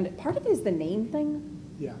understand, part of it is the name thing.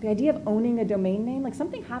 Yeah. The idea of owning a domain name, like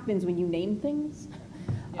something happens when you name things.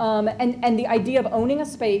 And the idea of owning a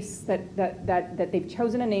space that they've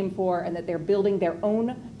chosen a name for and that they're building their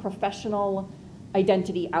own professional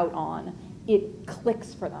identity out on, it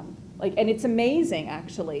clicks for them. Like, and it's amazing,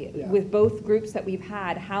 actually, with both groups that we've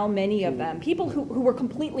had, how many of them, people who were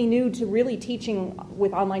completely new to really teaching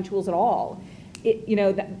with online tools at all,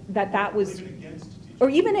 that was, or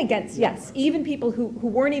even against, yes, even people who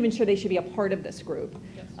weren't even sure they should be a part of this group,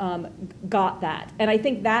 got that. And I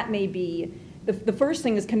think that may be, the first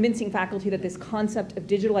thing is convincing faculty that this concept of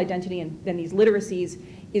digital identity and then these literacies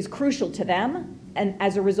is crucial to them, and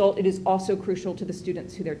as a result, it is also crucial to the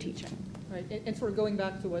students who they're teaching. Right, and sort of going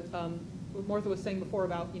back to what Martha was saying before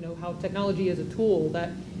about how technology is a tool, that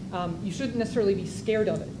you shouldn't necessarily be scared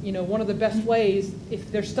of it. One of the best ways, if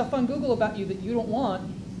there's stuff on Google about you that you don't want,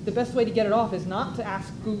 the best way to get it off is not to ask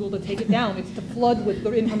Google to take it down. It's to flood with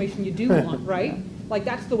the information you do want, right? Like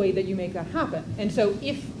that's the way that you make that happen. And so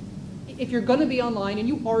if you're going to be online, and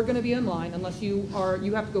you are going to be online, unless you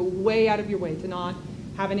have to go way out of your way to not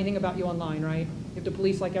have anything about you online, right? If the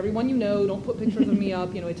police, like everyone don't put pictures of me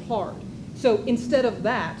up, it's hard. So instead of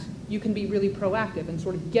that, you can be really proactive and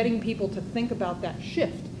sort of getting people to think about that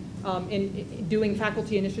shift in doing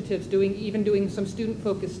faculty initiatives, even doing some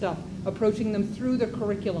student-focused stuff, approaching them through the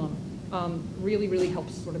curriculum really, really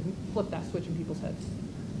helps sort of flip that switch in people's heads.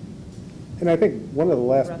 And I think one of the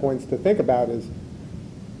last points to think about is,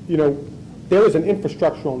 there is an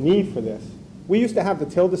infrastructural need for this. We used to have the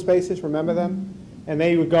tilde spaces, remember them? And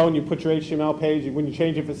they would go and you put your HTML page, when you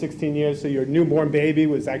change it for 16 years, so your newborn baby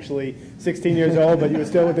was actually 16 years old, but you were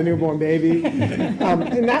still with the newborn baby.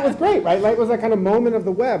 And that was great, right? Like, it was that kind of moment of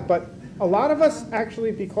the web. But a lot of us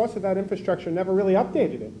actually, because of that infrastructure, never really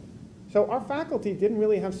updated it. So our faculty didn't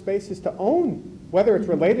really have spaces to own, whether it's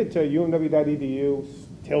related to umw.edu,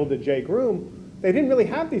 tilde J. Groom, they didn't really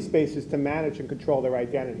have these spaces to manage and control their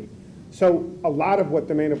identity. So a lot of what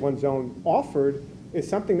Domain of One's Own offered is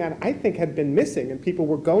something that I think had been missing, and people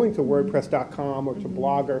were going to WordPress.com or to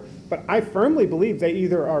Blogger, but I firmly believe they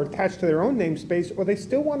either are attached to their own namespace or they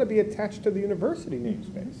still want to be attached to the university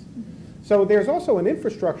namespace. So there's also an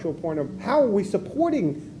infrastructural point of how are we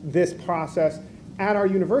supporting this process at our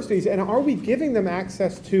universities, and are we giving them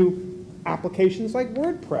access to applications like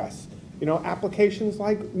WordPress, applications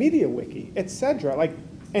like MediaWiki, etc.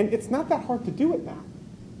 And it's not that hard to do it now.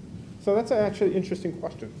 So that's actually an interesting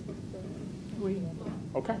question.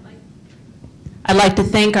 Okay. I'd like to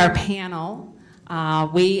thank our panel.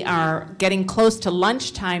 We are getting close to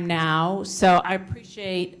lunchtime now, so I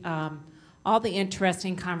appreciate all the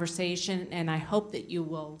interesting conversation, and I hope that you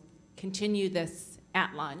will continue this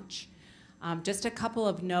at lunch. Just a couple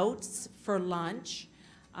of notes for lunch.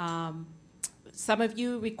 Some of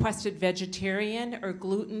you requested vegetarian or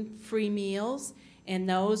gluten-free meals, and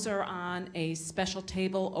those are on a special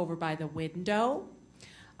table over by the window.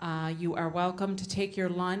 You are welcome to take your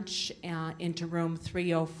lunch into room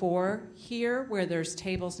 304 here, where there's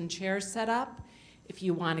tables and chairs set up. If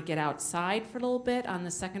you want to get outside for a little bit, on the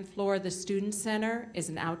second floor of the Student Center is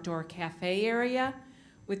an outdoor cafe area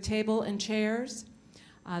with table and chairs.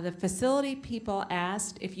 The facility people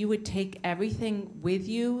asked if you would take everything with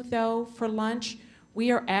you, though, for lunch.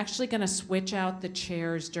 We are actually going to switch out the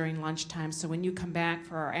chairs during lunchtime, so when you come back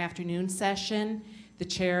for our afternoon session, the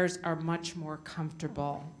chairs are much more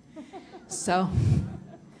comfortable. So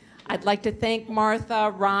I'd like to thank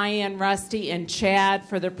Martha, Ryan, Rusty, and Chad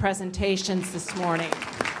for their presentations this morning.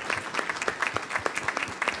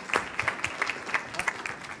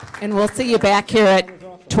 And we'll see you back here at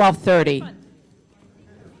 12:30.